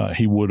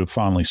 he would have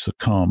finally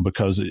succumbed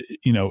because,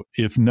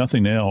 if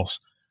nothing else,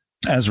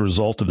 as a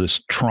result of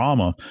this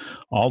trauma,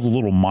 all the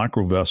little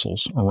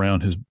microvessels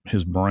around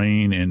his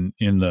brain and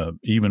in the,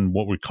 even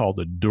what we call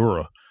the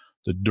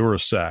dura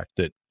sac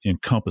that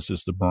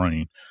encompasses the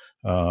brain,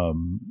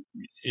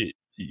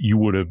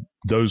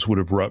 those would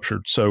have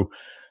ruptured. So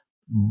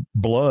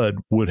blood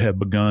would have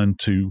begun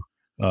to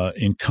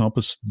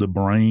encompass the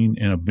brain,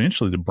 and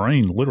eventually the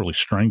brain literally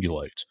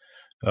strangulates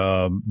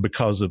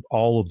because of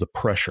all of the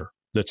pressure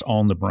that's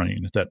on the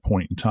brain at that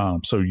point in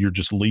time. So you're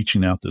just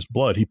leaching out this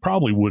blood. He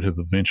probably would have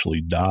eventually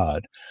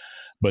died,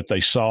 but they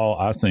saw,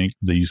 I think,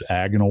 these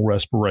agonal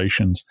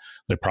respirations.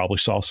 They probably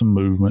saw some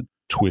movement,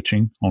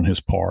 twitching on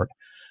his part.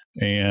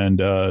 And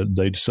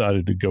they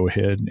decided to go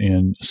ahead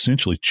and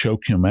essentially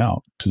choke him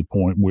out to the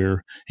point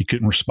where he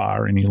couldn't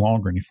respire any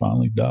longer, and he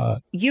finally died.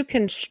 You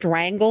can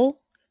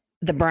strangle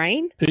The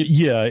brain?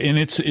 Yeah, and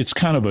it's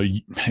kind of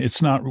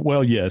it's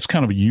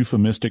kind of a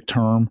euphemistic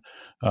term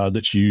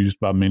that's used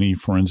by many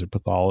forensic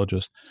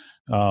pathologists.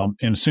 And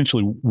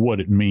essentially what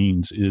it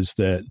means is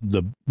that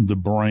the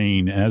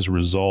brain, as a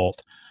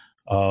result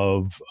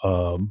of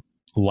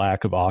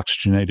lack of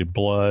oxygenated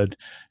blood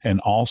and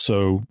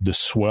also the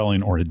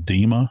swelling or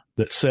edema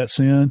that sets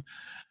in,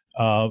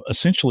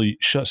 essentially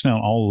shuts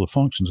down all of the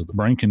functions of the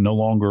brain, can no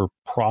longer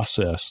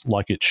process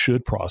like it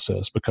should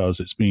process because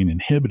it's being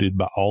inhibited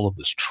by all of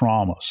this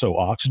trauma. So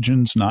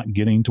oxygen's not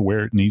getting to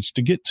where it needs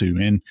to get to.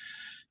 And,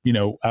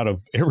 out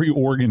of every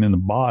organ in the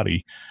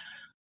body,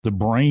 the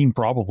brain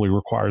probably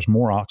requires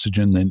more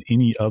oxygen than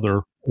any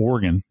other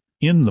organ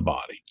in the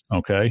body.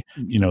 Okay.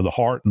 The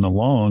heart and the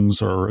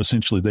lungs are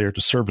essentially there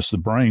to service the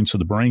brain so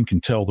the brain can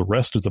tell the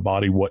rest of the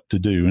body what to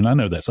do. And I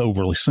know that's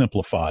overly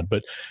simplified,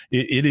 but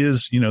it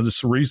is, this is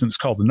the reason it's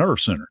called the nerve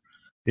center.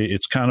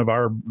 It's kind of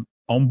our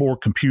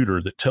onboard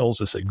computer that tells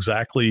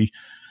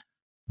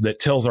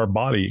our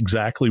body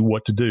exactly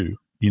what to do.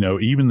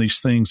 Even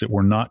these things that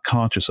we're not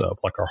conscious of,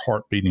 like our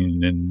heart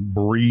beating and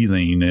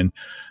breathing and,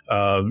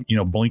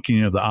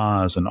 blinking of the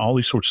eyes and all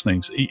these sorts of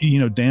things,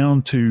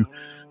 down to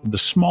the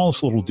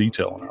smallest little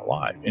detail in our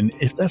life. And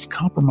if that's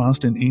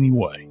compromised in any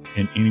way,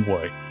 you're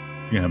going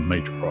to have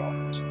major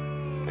problems.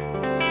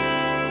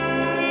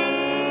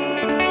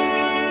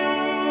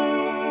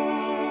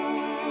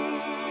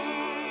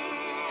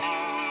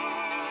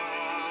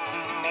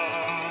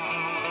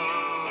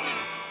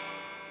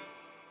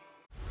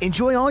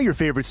 Enjoy all your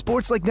favorite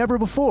sports like never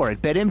before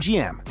at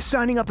BetMGM.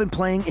 Signing up and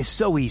playing is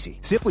so easy.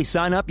 Simply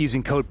sign up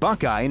using code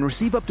Buckeye and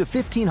receive up to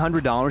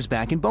 $1,500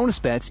 back in bonus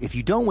bets if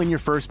you don't win your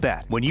first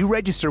bet. When you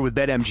register with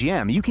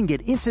BetMGM, you can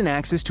get instant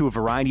access to a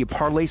variety of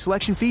parlay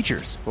selection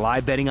features,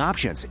 live betting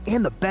options,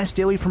 and the best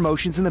daily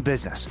promotions in the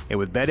business. And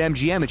with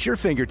BetMGM at your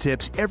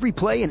fingertips, every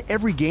play and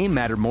every game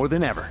matter more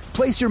than ever.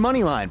 Place your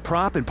moneyline,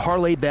 prop, and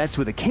parlay bets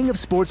with the king of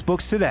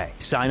sportsbooks today.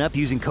 Sign up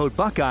using code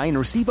Buckeye and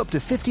receive up to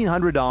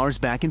 $1,500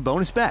 back in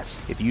bonus bets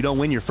if you don't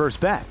win your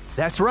first bet.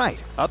 That's right,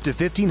 up to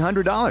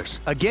 $1,500.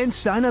 Again,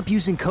 sign up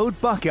using code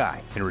Buckeye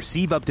and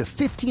receive up to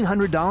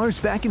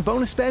 $1,500 back in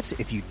bonus bets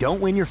if you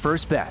don't win your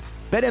first bet.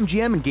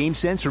 BetMGM and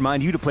GameSense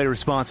remind you to play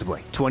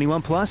responsibly.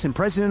 21 plus and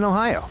present in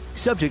Ohio.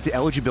 Subject to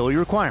eligibility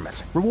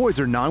requirements.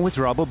 Rewards are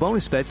non-withdrawable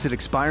bonus bets that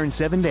expire in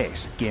 7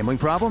 days. Gambling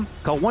problem?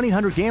 Call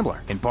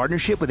 1-800-GAMBLER in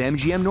partnership with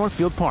MGM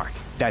Northfield Park.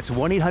 That's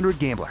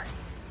 1-800-GAMBLER.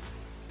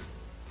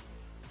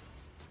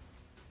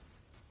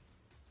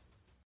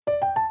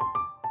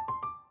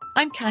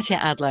 I'm Katya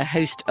Adler,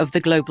 host of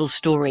The Global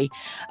Story.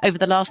 Over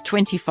the last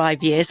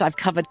 25 years, I've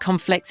covered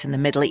conflicts in the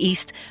Middle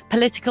East,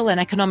 political and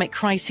economic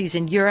crises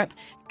in Europe,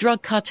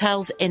 drug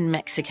cartels in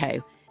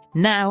Mexico.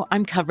 Now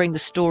I'm covering the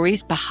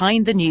stories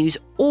behind the news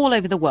all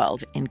over the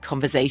world in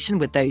conversation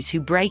with those who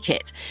break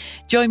it.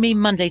 Join me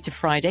Monday to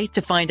Friday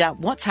to find out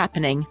what's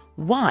happening,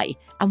 why,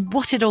 and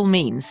what it all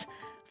means.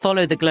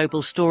 Follow The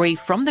Global Story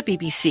from the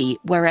BBC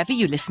wherever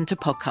you listen to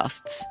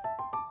podcasts.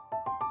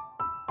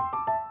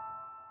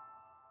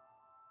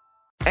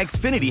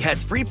 Xfinity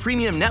has free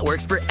premium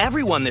networks for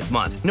everyone this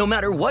month, no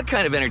matter what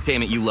kind of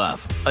entertainment you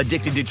love.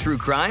 Addicted to true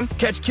crime?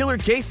 Catch killer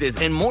cases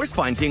and more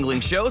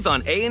spine-tingling shows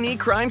on A&E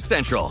Crime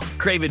Central.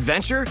 Crave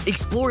adventure?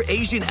 Explore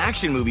Asian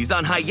action movies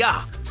on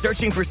Hi-Ya.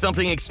 Searching for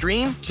something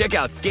extreme? Check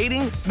out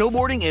skating,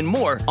 snowboarding, and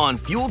more on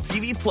Fuel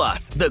TV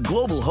Plus, the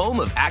global home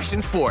of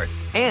action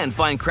sports. And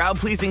find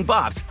crowd-pleasing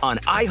bops on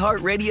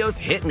iHeartRadio's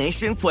Hit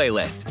Nation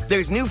playlist.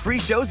 There's new free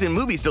shows and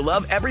movies to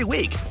love every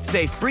week.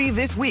 Say free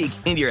this week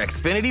in your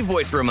Xfinity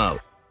voice remote.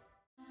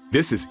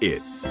 This is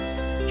it.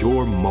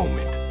 Your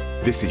moment.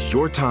 This is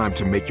your time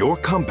to make your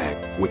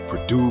comeback with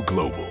Purdue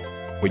Global.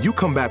 When you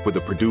come back with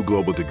a Purdue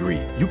Global degree,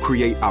 you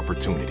create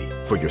opportunity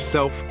for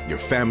yourself, your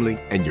family,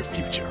 and your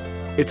future.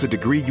 It's a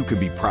degree you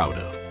can be proud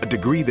of, a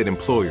degree that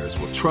employers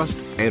will trust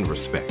and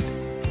respect.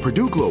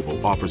 Purdue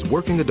Global offers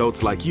working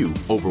adults like you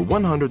over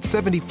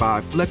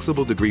 175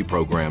 flexible degree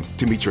programs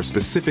to meet your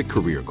specific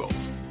career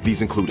goals.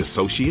 These include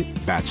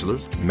associate,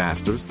 bachelor's,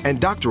 master's, and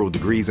doctoral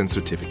degrees and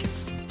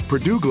certificates.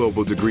 Purdue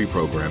Global degree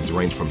programs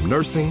range from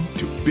nursing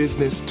to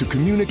business to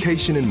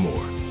communication and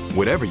more.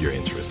 Whatever your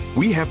interest,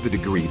 we have the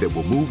degree that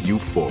will move you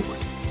forward.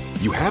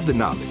 You have the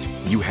knowledge,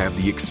 you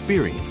have the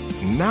experience.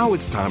 Now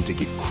it's time to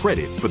get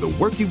credit for the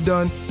work you've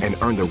done and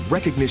earn the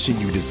recognition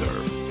you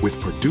deserve with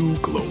Purdue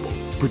Global,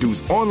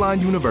 Purdue's online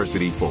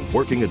university for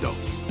working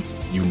adults.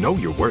 You know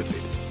you're worth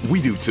it.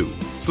 We do too.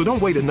 So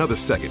don't wait another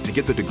second to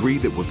get the degree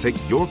that will take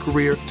your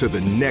career to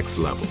the next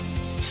level.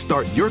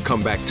 Start your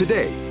comeback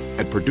today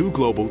at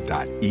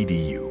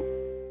purdueglobal.edu.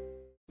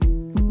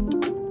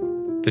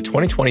 The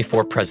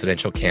 2024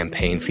 presidential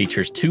campaign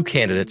features two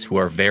candidates who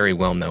are very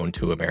well known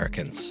to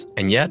Americans.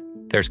 And yet,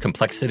 there's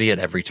complexity at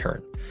every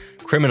turn.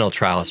 Criminal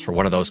trials for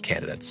one of those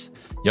candidates.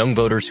 Young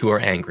voters who are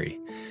angry.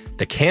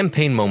 The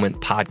Campaign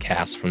Moment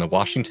podcast from the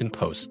Washington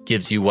Post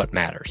gives you what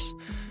matters.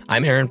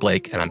 I'm Aaron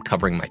Blake, and I'm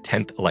covering my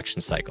 10th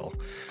election cycle.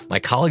 My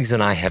colleagues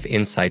and I have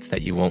insights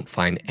that you won't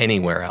find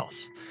anywhere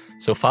else.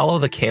 So follow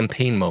The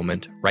Campaign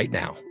Moment right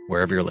now,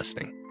 wherever you're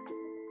listening.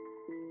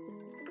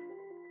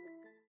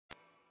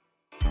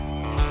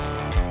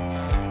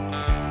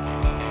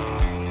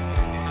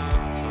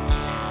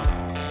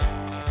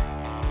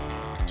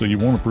 So you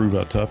want to prove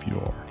how tough you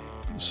are.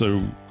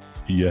 So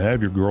you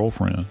have your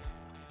girlfriend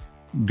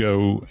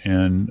go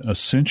and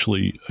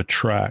essentially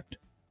attract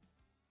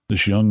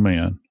this young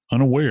man,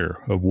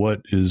 unaware of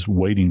what is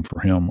waiting for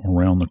him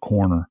around the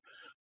corner.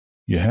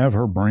 You have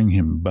her bring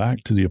him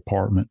back to the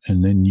apartment,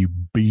 and then you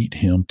beat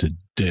him to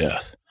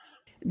death.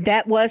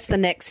 That was the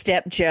next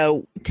step,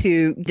 Joe,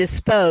 to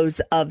dispose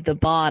of the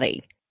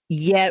body.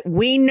 Yet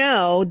we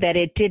know that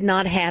it did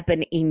not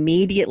happen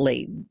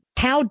immediately.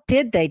 How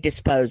did they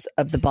dispose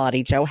of the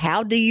body, Joe?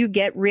 How do you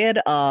get rid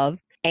of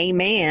a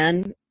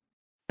man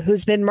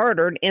who's been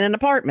murdered in an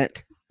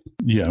apartment?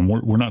 Yeah, and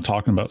we're not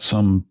talking about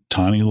some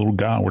tiny little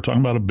guy. We're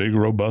talking about a big,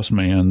 robust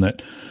man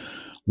that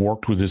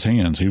worked with his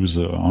hands.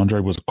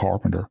 Andre was a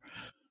carpenter,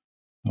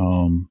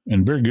 and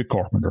very good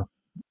carpenter.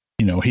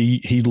 You know,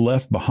 he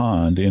left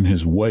behind in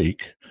his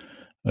wake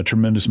a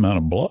tremendous amount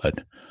of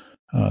blood.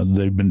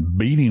 They've been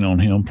beating on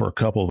him for a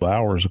couple of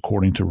hours,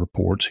 according to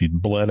reports.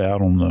 He'd bled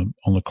out on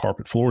the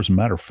carpet floor. As a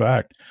matter of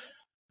fact,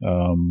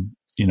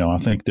 I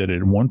think that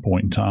at one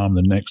point in time,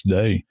 the next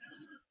day,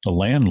 the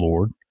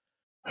landlord,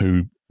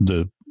 who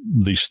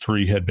these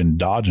three had been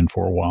dodging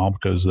for a while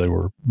because they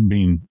were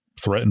being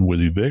threatened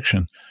with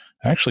eviction,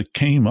 actually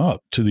came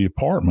up to the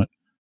apartment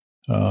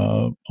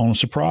on a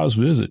surprise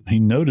visit. He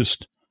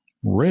noticed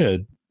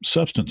red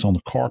substance on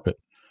the carpet.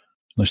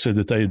 They said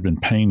that they had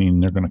been painting.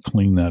 They're going to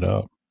clean that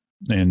up.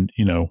 And,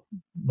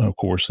 of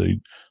course,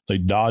 they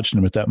dodged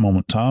him at that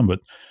moment in time. But,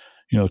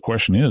 the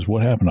question is,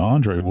 what happened to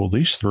Andre? Well,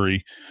 these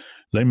three,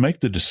 they make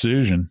the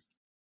decision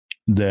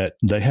that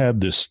they have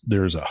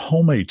there's a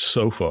homemade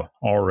sofa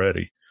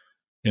already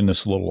in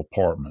this little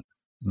apartment.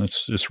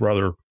 It's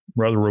rather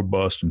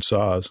robust in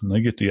size. And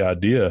they get the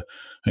idea,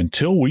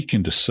 until we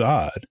can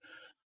decide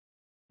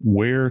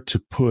where to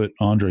put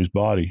Andre's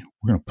body,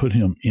 we're going to put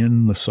him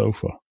in the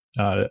sofa.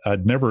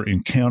 I'd never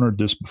encountered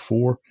this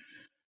before,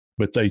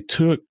 but they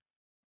took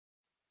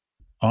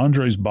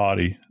Andre's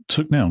body,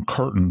 took down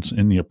curtains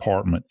in the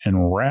apartment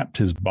and wrapped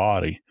his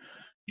body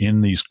in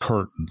these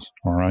curtains,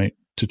 all right,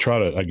 to try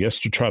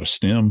to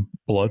stem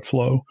blood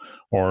flow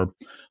or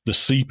the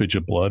seepage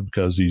of blood,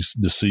 because he's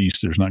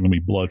deceased. There's not going to be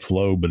blood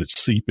flow, but it's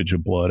seepage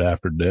of blood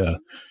after death.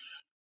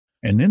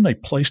 And then they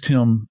placed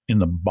him in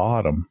the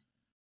bottom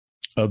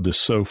of the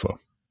sofa.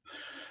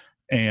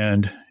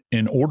 And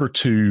in order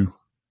to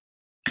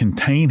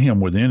contain him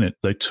within it,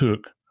 they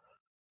took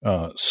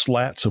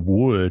slats of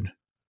wood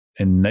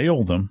and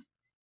nailed them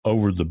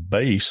over the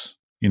base,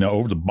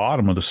 over the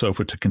bottom of the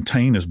sofa to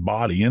contain his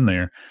body in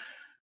there.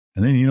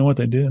 And then you know what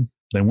they did?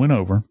 They went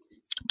over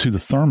to the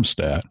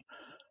thermostat.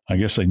 I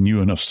guess they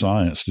knew enough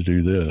science to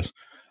do this.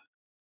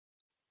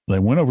 They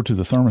went over to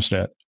the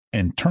thermostat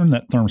and turned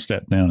that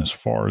thermostat down as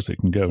far as it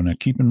can go. Now,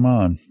 keep in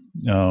mind,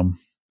 I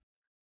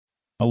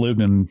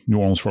lived in New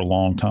Orleans for a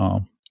long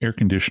time. Air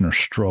conditioners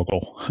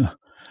struggle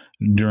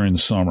during the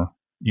summer.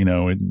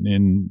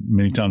 And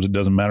many times it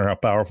doesn't matter how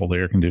powerful the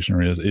air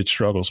conditioner is. It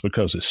struggles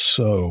because it's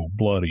so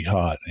bloody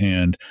hot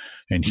and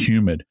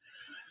humid.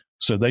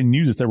 So they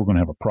knew that they were going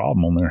to have a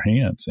problem on their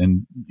hands.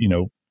 And,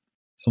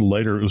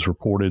 later it was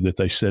reported that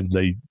they said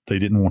they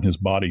didn't want his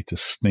body to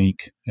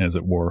stink, as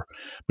it were.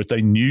 But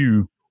they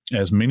knew,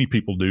 as many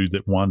people do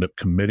that wind up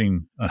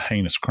committing a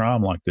heinous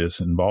crime like this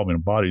involving a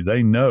body,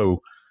 they know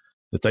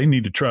that they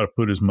need to try to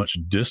put as much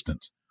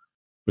distance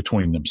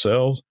between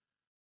themselves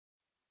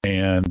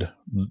and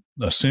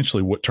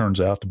essentially what turns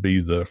out to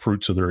be the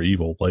fruits of their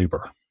evil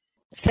labor.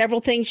 Several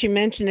things you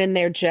mentioned in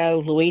there,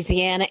 Joe.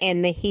 Louisiana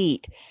and the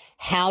heat.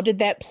 How did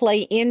that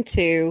play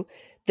into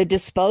the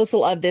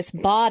disposal of this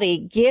body,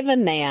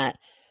 given that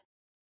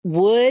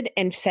wood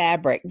and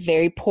fabric,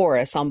 very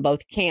porous on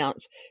both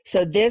counts?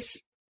 So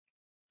this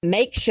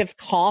makeshift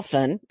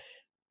coffin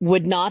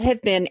would not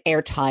have been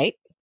airtight,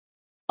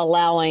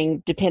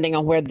 allowing, depending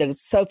on where the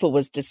sofa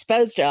was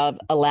disposed of,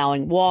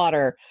 allowing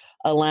water,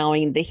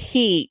 allowing the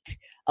heat,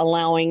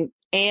 allowing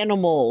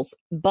animals,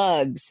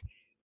 bugs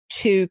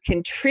to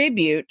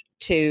contribute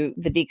to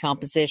the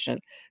decomposition.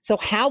 So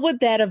how would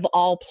that have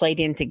all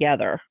played in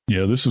together?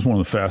 Yeah, this is one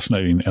of the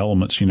fascinating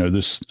elements.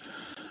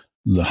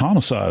 The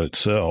homicide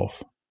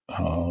itself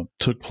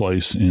took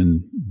place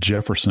in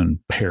Jefferson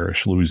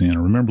Parish, Louisiana.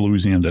 Remember,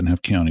 Louisiana doesn't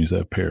have counties, they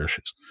have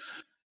parishes.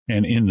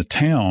 And in the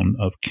town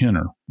of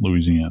Kenner,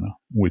 Louisiana,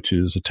 which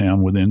is a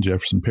town within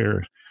Jefferson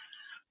Parish.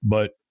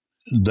 But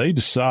they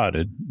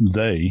decided,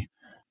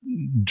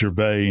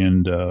 Gervais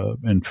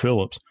and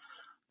Phillips,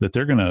 that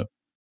they're going to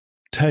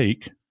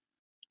take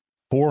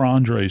poor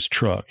Andre's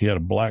truck. He had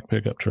a black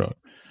pickup truck.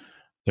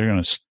 They're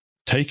going to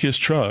take his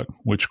truck,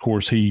 which, of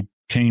course, he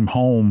came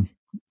home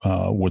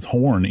with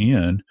Horn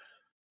in,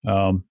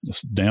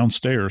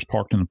 downstairs,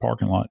 parked in the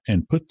parking lot,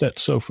 and put that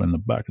sofa in the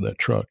back of that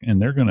truck.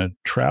 And they're going to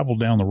travel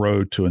down the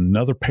road to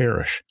another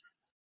parish.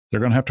 They're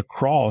going to have to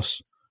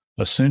cross,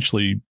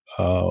 essentially,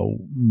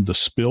 the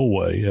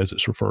spillway, as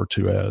it's referred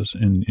to as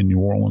in New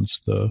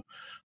Orleans, the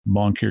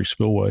Bon Carré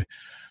Spillway,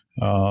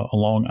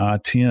 along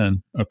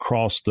I-10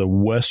 across the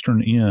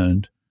western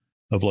end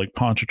of Lake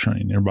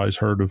Pontchartrain. Everybody's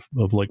heard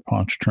of Lake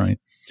Pontchartrain.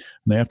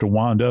 And they have to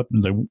wind up,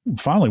 and they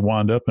finally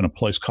wind up in a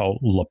place called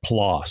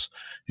Laplace.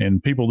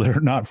 And people that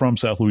are not from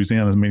South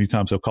Louisiana, many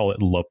times they'll call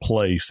it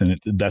Laplace, and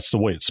that's the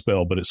way it's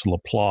spelled, but it's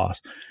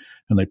Laplace.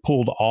 And they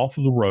pulled off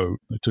of the road.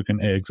 They took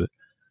an exit,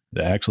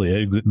 actually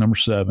exit number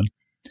 7. And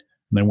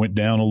they went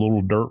down a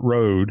little dirt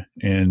road,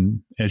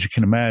 and as you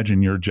can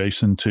imagine, you're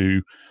adjacent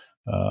to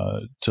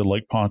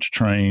Lake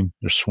Pontchartrain.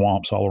 There's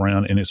swamps all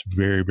around, and it's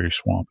very, very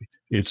swampy.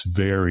 It's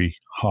very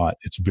hot.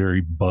 It's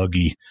very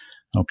buggy.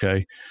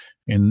 Okay.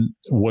 And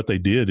what they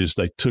did is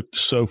they took the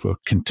sofa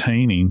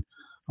containing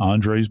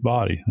Andre's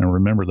body. And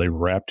remember, they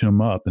wrapped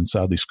him up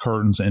inside these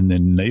curtains and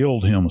then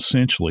nailed him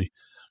essentially.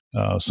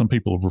 Some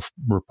people have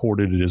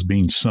reported it as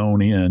being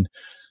sewn in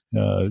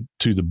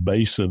to the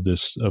base of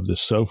this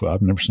sofa.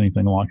 I've never seen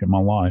anything like it in my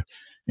life.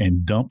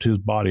 And dumped his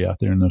body out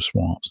there in those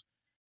swamps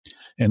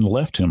and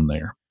left him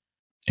there.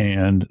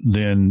 And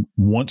then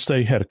once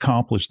they had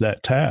accomplished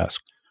that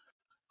task,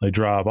 they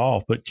drive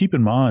off. But keep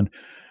in mind,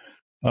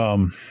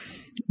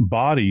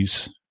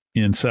 bodies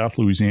in South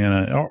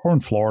Louisiana or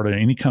in Florida,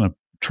 any kind of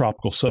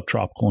tropical,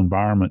 subtropical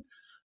environment,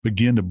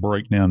 begin to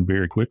break down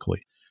very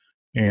quickly.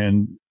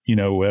 And,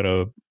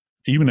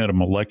 even at a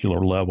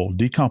molecular level,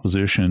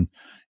 decomposition,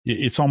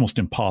 it's almost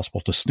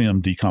impossible to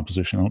stem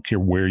decomposition. I don't care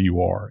where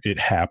you are. It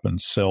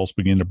happens. Cells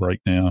begin to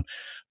break down.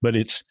 But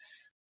it's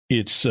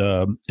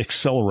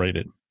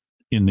accelerated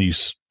in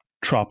these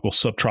tropical,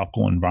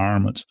 subtropical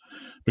environments,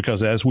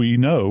 because as we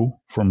know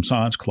from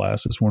science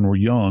classes when we're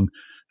young,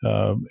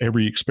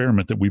 every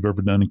experiment that we've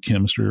ever done in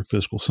chemistry or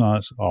physical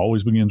science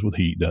always begins with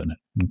heat, doesn't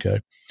it?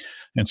 Okay.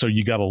 And so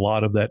you got a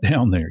lot of that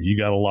down there. You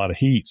got a lot of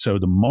heat. So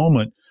the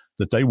moment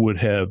that they would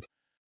have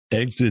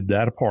exited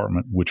that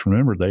apartment, which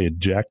remember, they had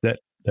jacked that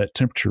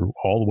temperature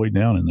all the way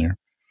down in there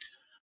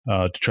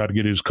to try to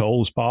get it as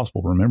cold as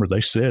possible. Remember,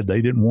 they said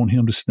they didn't want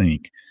him to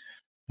stink.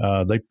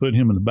 They put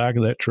him in the back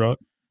of that truck,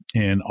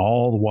 and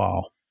all the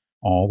while,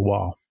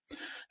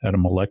 at a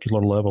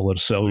molecular level, at a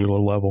cellular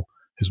level,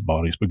 his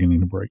body's beginning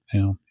to break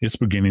down. It's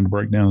beginning to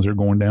break down as they're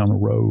going down the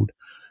road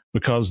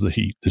because of the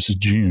heat. This is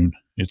June.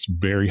 It's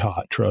very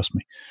hot, trust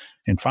me.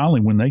 And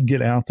finally, when they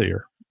get out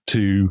there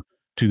to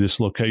this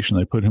location,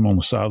 they put him on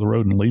the side of the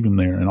road and leave him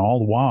there. And all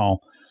the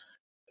while,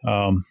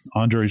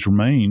 Andre's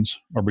remains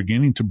are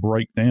beginning to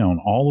break down.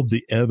 All of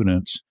the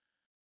evidence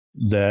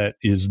that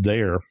is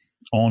there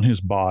on his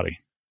body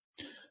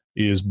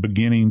is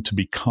beginning to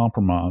be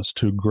compromised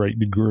to a great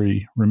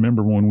degree.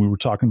 Remember when we were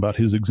talking about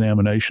his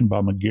examination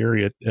by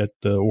McGarry at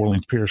the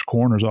Orleans Parish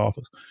Coroner's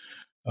Office,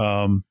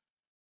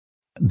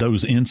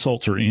 those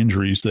insults or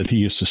injuries that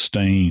he has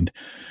sustained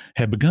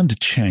have begun to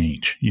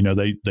change.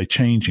 They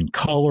change in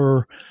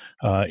color,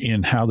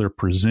 in how they're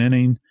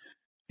presenting,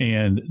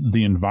 and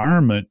the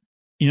environment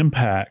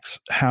impacts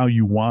how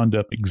you wind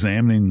up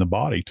examining the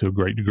body to a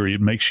great degree.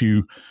 It makes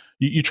you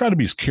try to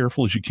be as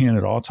careful as you can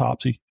at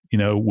autopsy,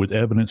 with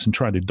evidence and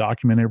try to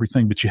document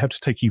everything, but you have to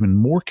take even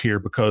more care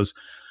because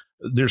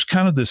there's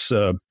kind of this,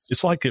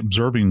 it's like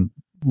observing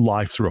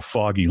life through a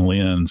foggy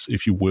lens,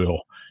 if you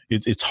will.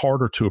 It's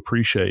harder to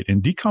appreciate,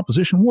 and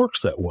decomposition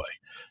works that way.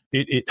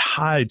 It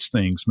hides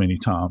things many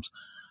times.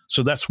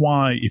 So that's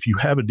why if you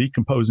have a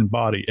decomposing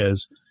body,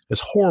 as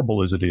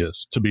horrible as it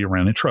is to be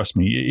around, and trust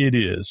me, it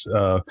is,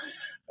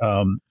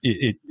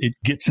 it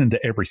gets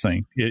into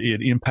everything.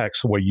 It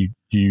impacts the way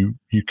you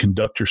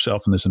conduct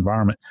yourself in this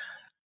environment,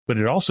 but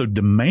it also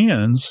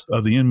demands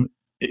of the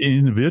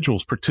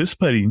individuals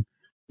participating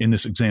in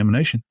this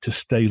examination to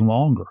stay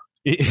longer.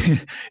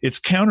 It's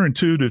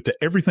counterintuitive to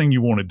everything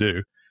you want to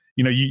do.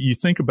 You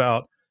think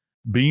about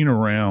being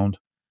around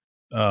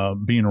a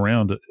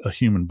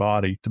human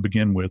body to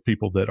begin with,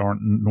 people that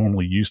aren't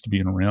normally used to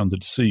being around the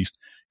deceased.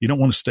 You don't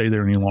want to stay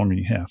there any longer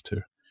than you have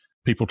to.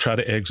 People try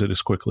to exit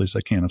as quickly as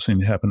they can. I've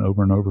seen it happen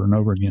over and over and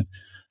over again.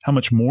 How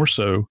much more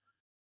so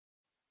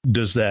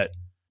does that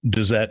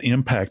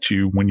impact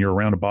you when you're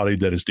around a body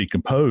that is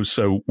decomposed?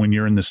 So when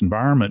you're in this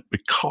environment,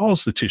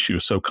 because the tissue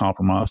is so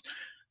compromised,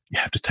 you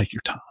have to take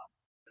your time.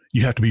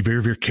 You have to be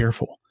very, very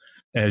careful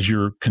as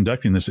you're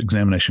conducting this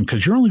examination,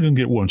 because you're only going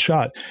to get one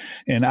shot.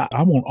 And I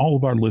want all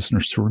of our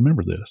listeners to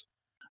remember this.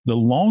 The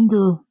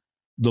longer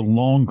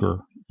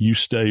you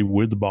stay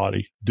with the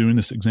body doing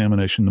this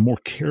examination, the more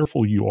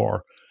careful you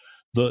are,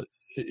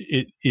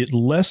 it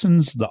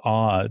lessens the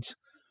odds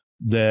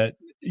that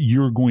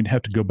you're going to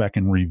have to go back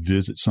and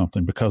revisit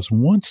something, because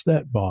once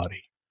that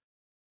body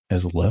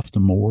has left the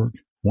morgue,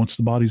 once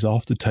the body's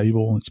off the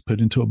table, it's put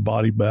into a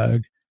body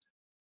bag,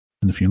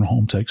 and the funeral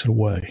home takes it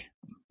away,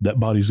 that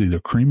body's either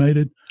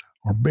cremated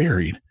or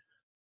buried.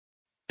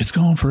 It's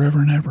gone forever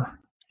and ever.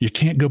 You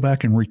can't go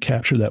back and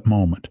recapture that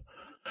moment.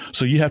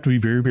 So you have to be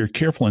very, very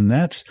careful. And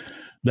that's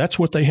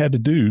what they had to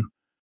do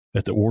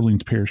at the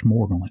Orleans Parish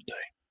Morgue on that day.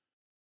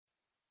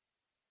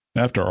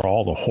 After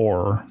all the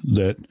horror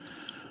that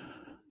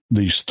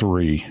these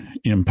three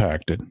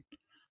impacted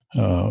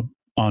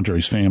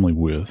Andre's family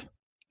with,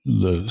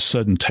 the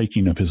sudden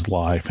taking of his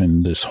life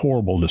and this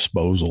horrible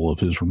disposal of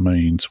his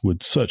remains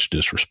with such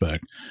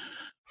disrespect,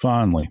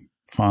 finally,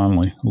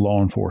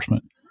 law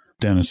enforcement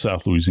down in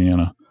South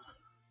Louisiana,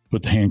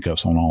 put the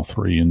handcuffs on all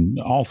three, and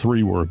all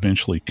three were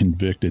eventually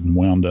convicted and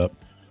wound up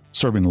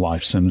serving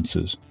life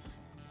sentences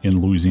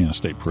in Louisiana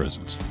state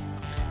prisons.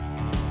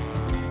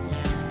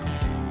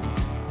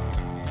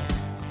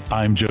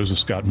 I'm Joseph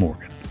Scott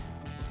Morgan,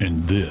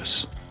 and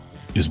this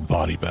is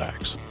Body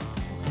Bags.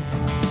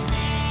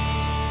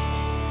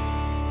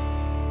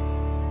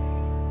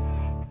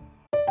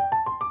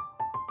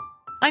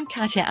 I'm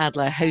Katya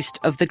Adler, host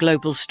of The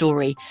Global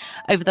Story.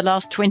 Over the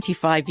last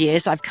 25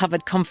 years, I've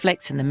covered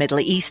conflicts in the Middle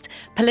East,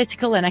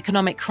 political and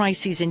economic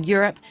crises in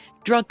Europe,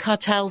 drug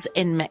cartels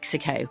in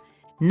Mexico.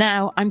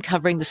 Now I'm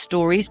covering the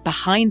stories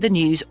behind the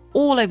news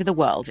all over the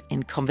world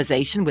in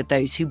conversation with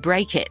those who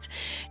break it.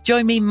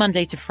 Join me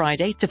Monday to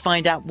Friday to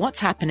find out what's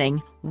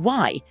happening,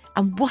 why,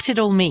 and what it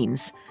all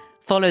means.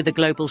 Follow The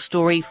Global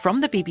Story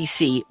from the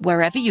BBC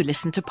wherever you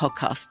listen to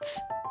podcasts.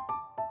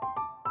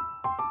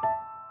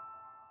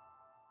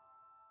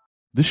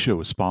 This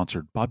show is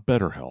sponsored by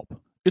BetterHelp.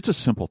 It's a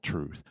simple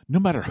truth. No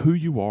matter who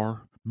you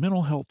are,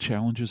 mental health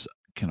challenges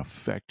can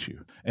affect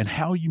you, and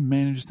how you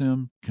manage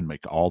them can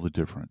make all the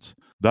difference.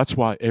 That's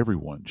why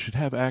everyone should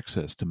have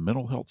access to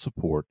mental health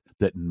support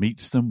that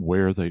meets them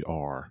where they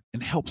are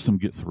and helps them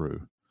get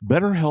through.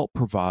 BetterHelp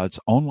provides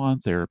online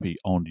therapy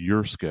on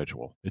your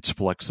schedule. It's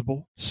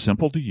flexible,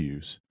 simple to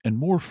use, and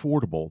more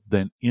affordable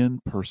than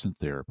in-person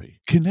therapy.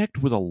 Connect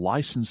with a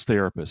licensed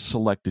therapist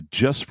selected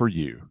just for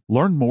you.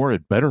 Learn more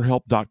at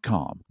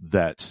BetterHelp.com.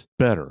 That's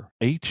better,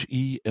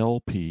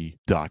 HELP.com.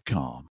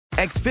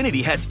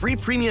 Xfinity has free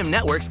premium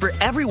networks for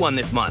everyone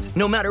this month,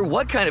 no matter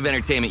what kind of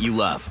entertainment you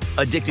love.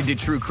 Addicted to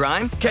true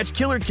crime? Catch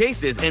killer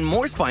cases and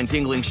more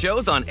spine-tingling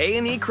shows on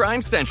A&E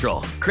Crime Central.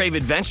 Crave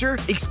adventure?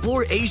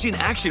 Explore Asian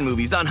action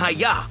movies on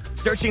Hi-Ya.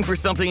 Searching for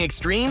something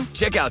extreme?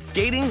 Check out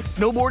skating,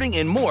 snowboarding,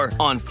 and more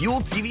on Fuel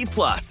TV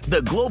Plus,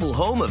 the global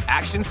home of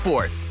action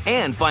sports.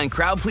 And find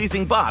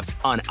crowd-pleasing bops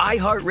on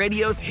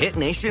iHeartRadio's Hit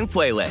Nation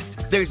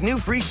playlist. There's new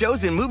free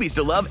shows and movies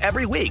to love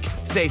every week.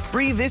 Say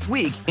free this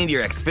week in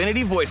your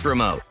Xfinity voice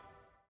remote.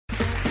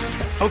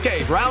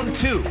 Okay, round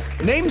two.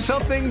 Name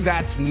something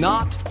that's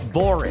not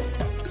boring.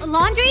 A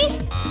laundry?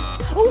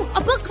 Ooh, a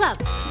book club.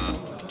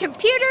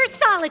 Computer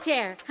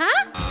solitaire,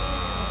 huh?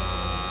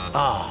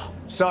 Ah,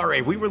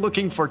 sorry, we were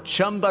looking for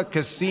Chumba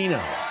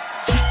Casino.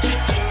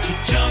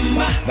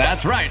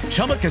 That's right,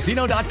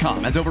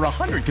 ChumbaCasino.com has over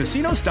 100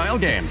 casino-style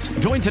games.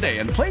 Join today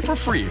and play for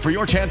free for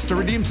your chance to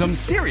redeem some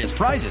serious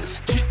prizes.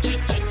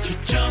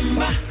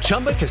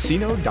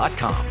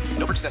 ChumbaCasino.com.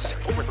 No purchase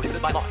necessary. Void where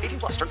prohibited by law. 18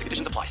 plus. Terms and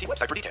conditions apply. See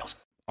website for details.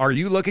 Are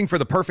you looking for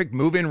the perfect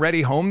move-in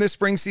ready home this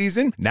spring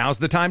season? Now's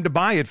the time to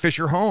buy at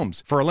Fisher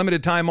Homes. For a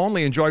limited time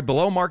only, enjoy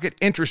below-market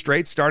interest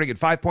rates starting at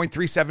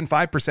 5.375%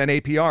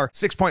 APR,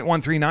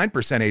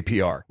 6.139%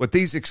 APR. With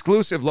these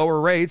exclusive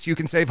lower rates, you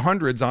can save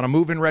hundreds on a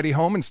move-in ready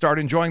home and start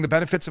enjoying the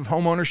benefits of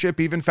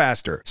homeownership even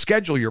faster.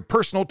 Schedule your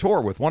personal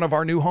tour with one of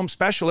our new home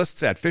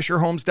specialists at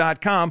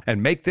FisherHomes.com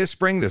and make this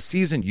spring the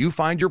season you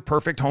find your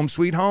perfect home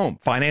sweet home.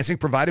 Financing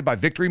provided by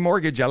Victory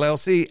Mortgage,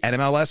 LLC,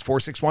 NMLS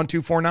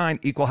 461249,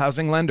 Equal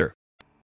Housing Lender.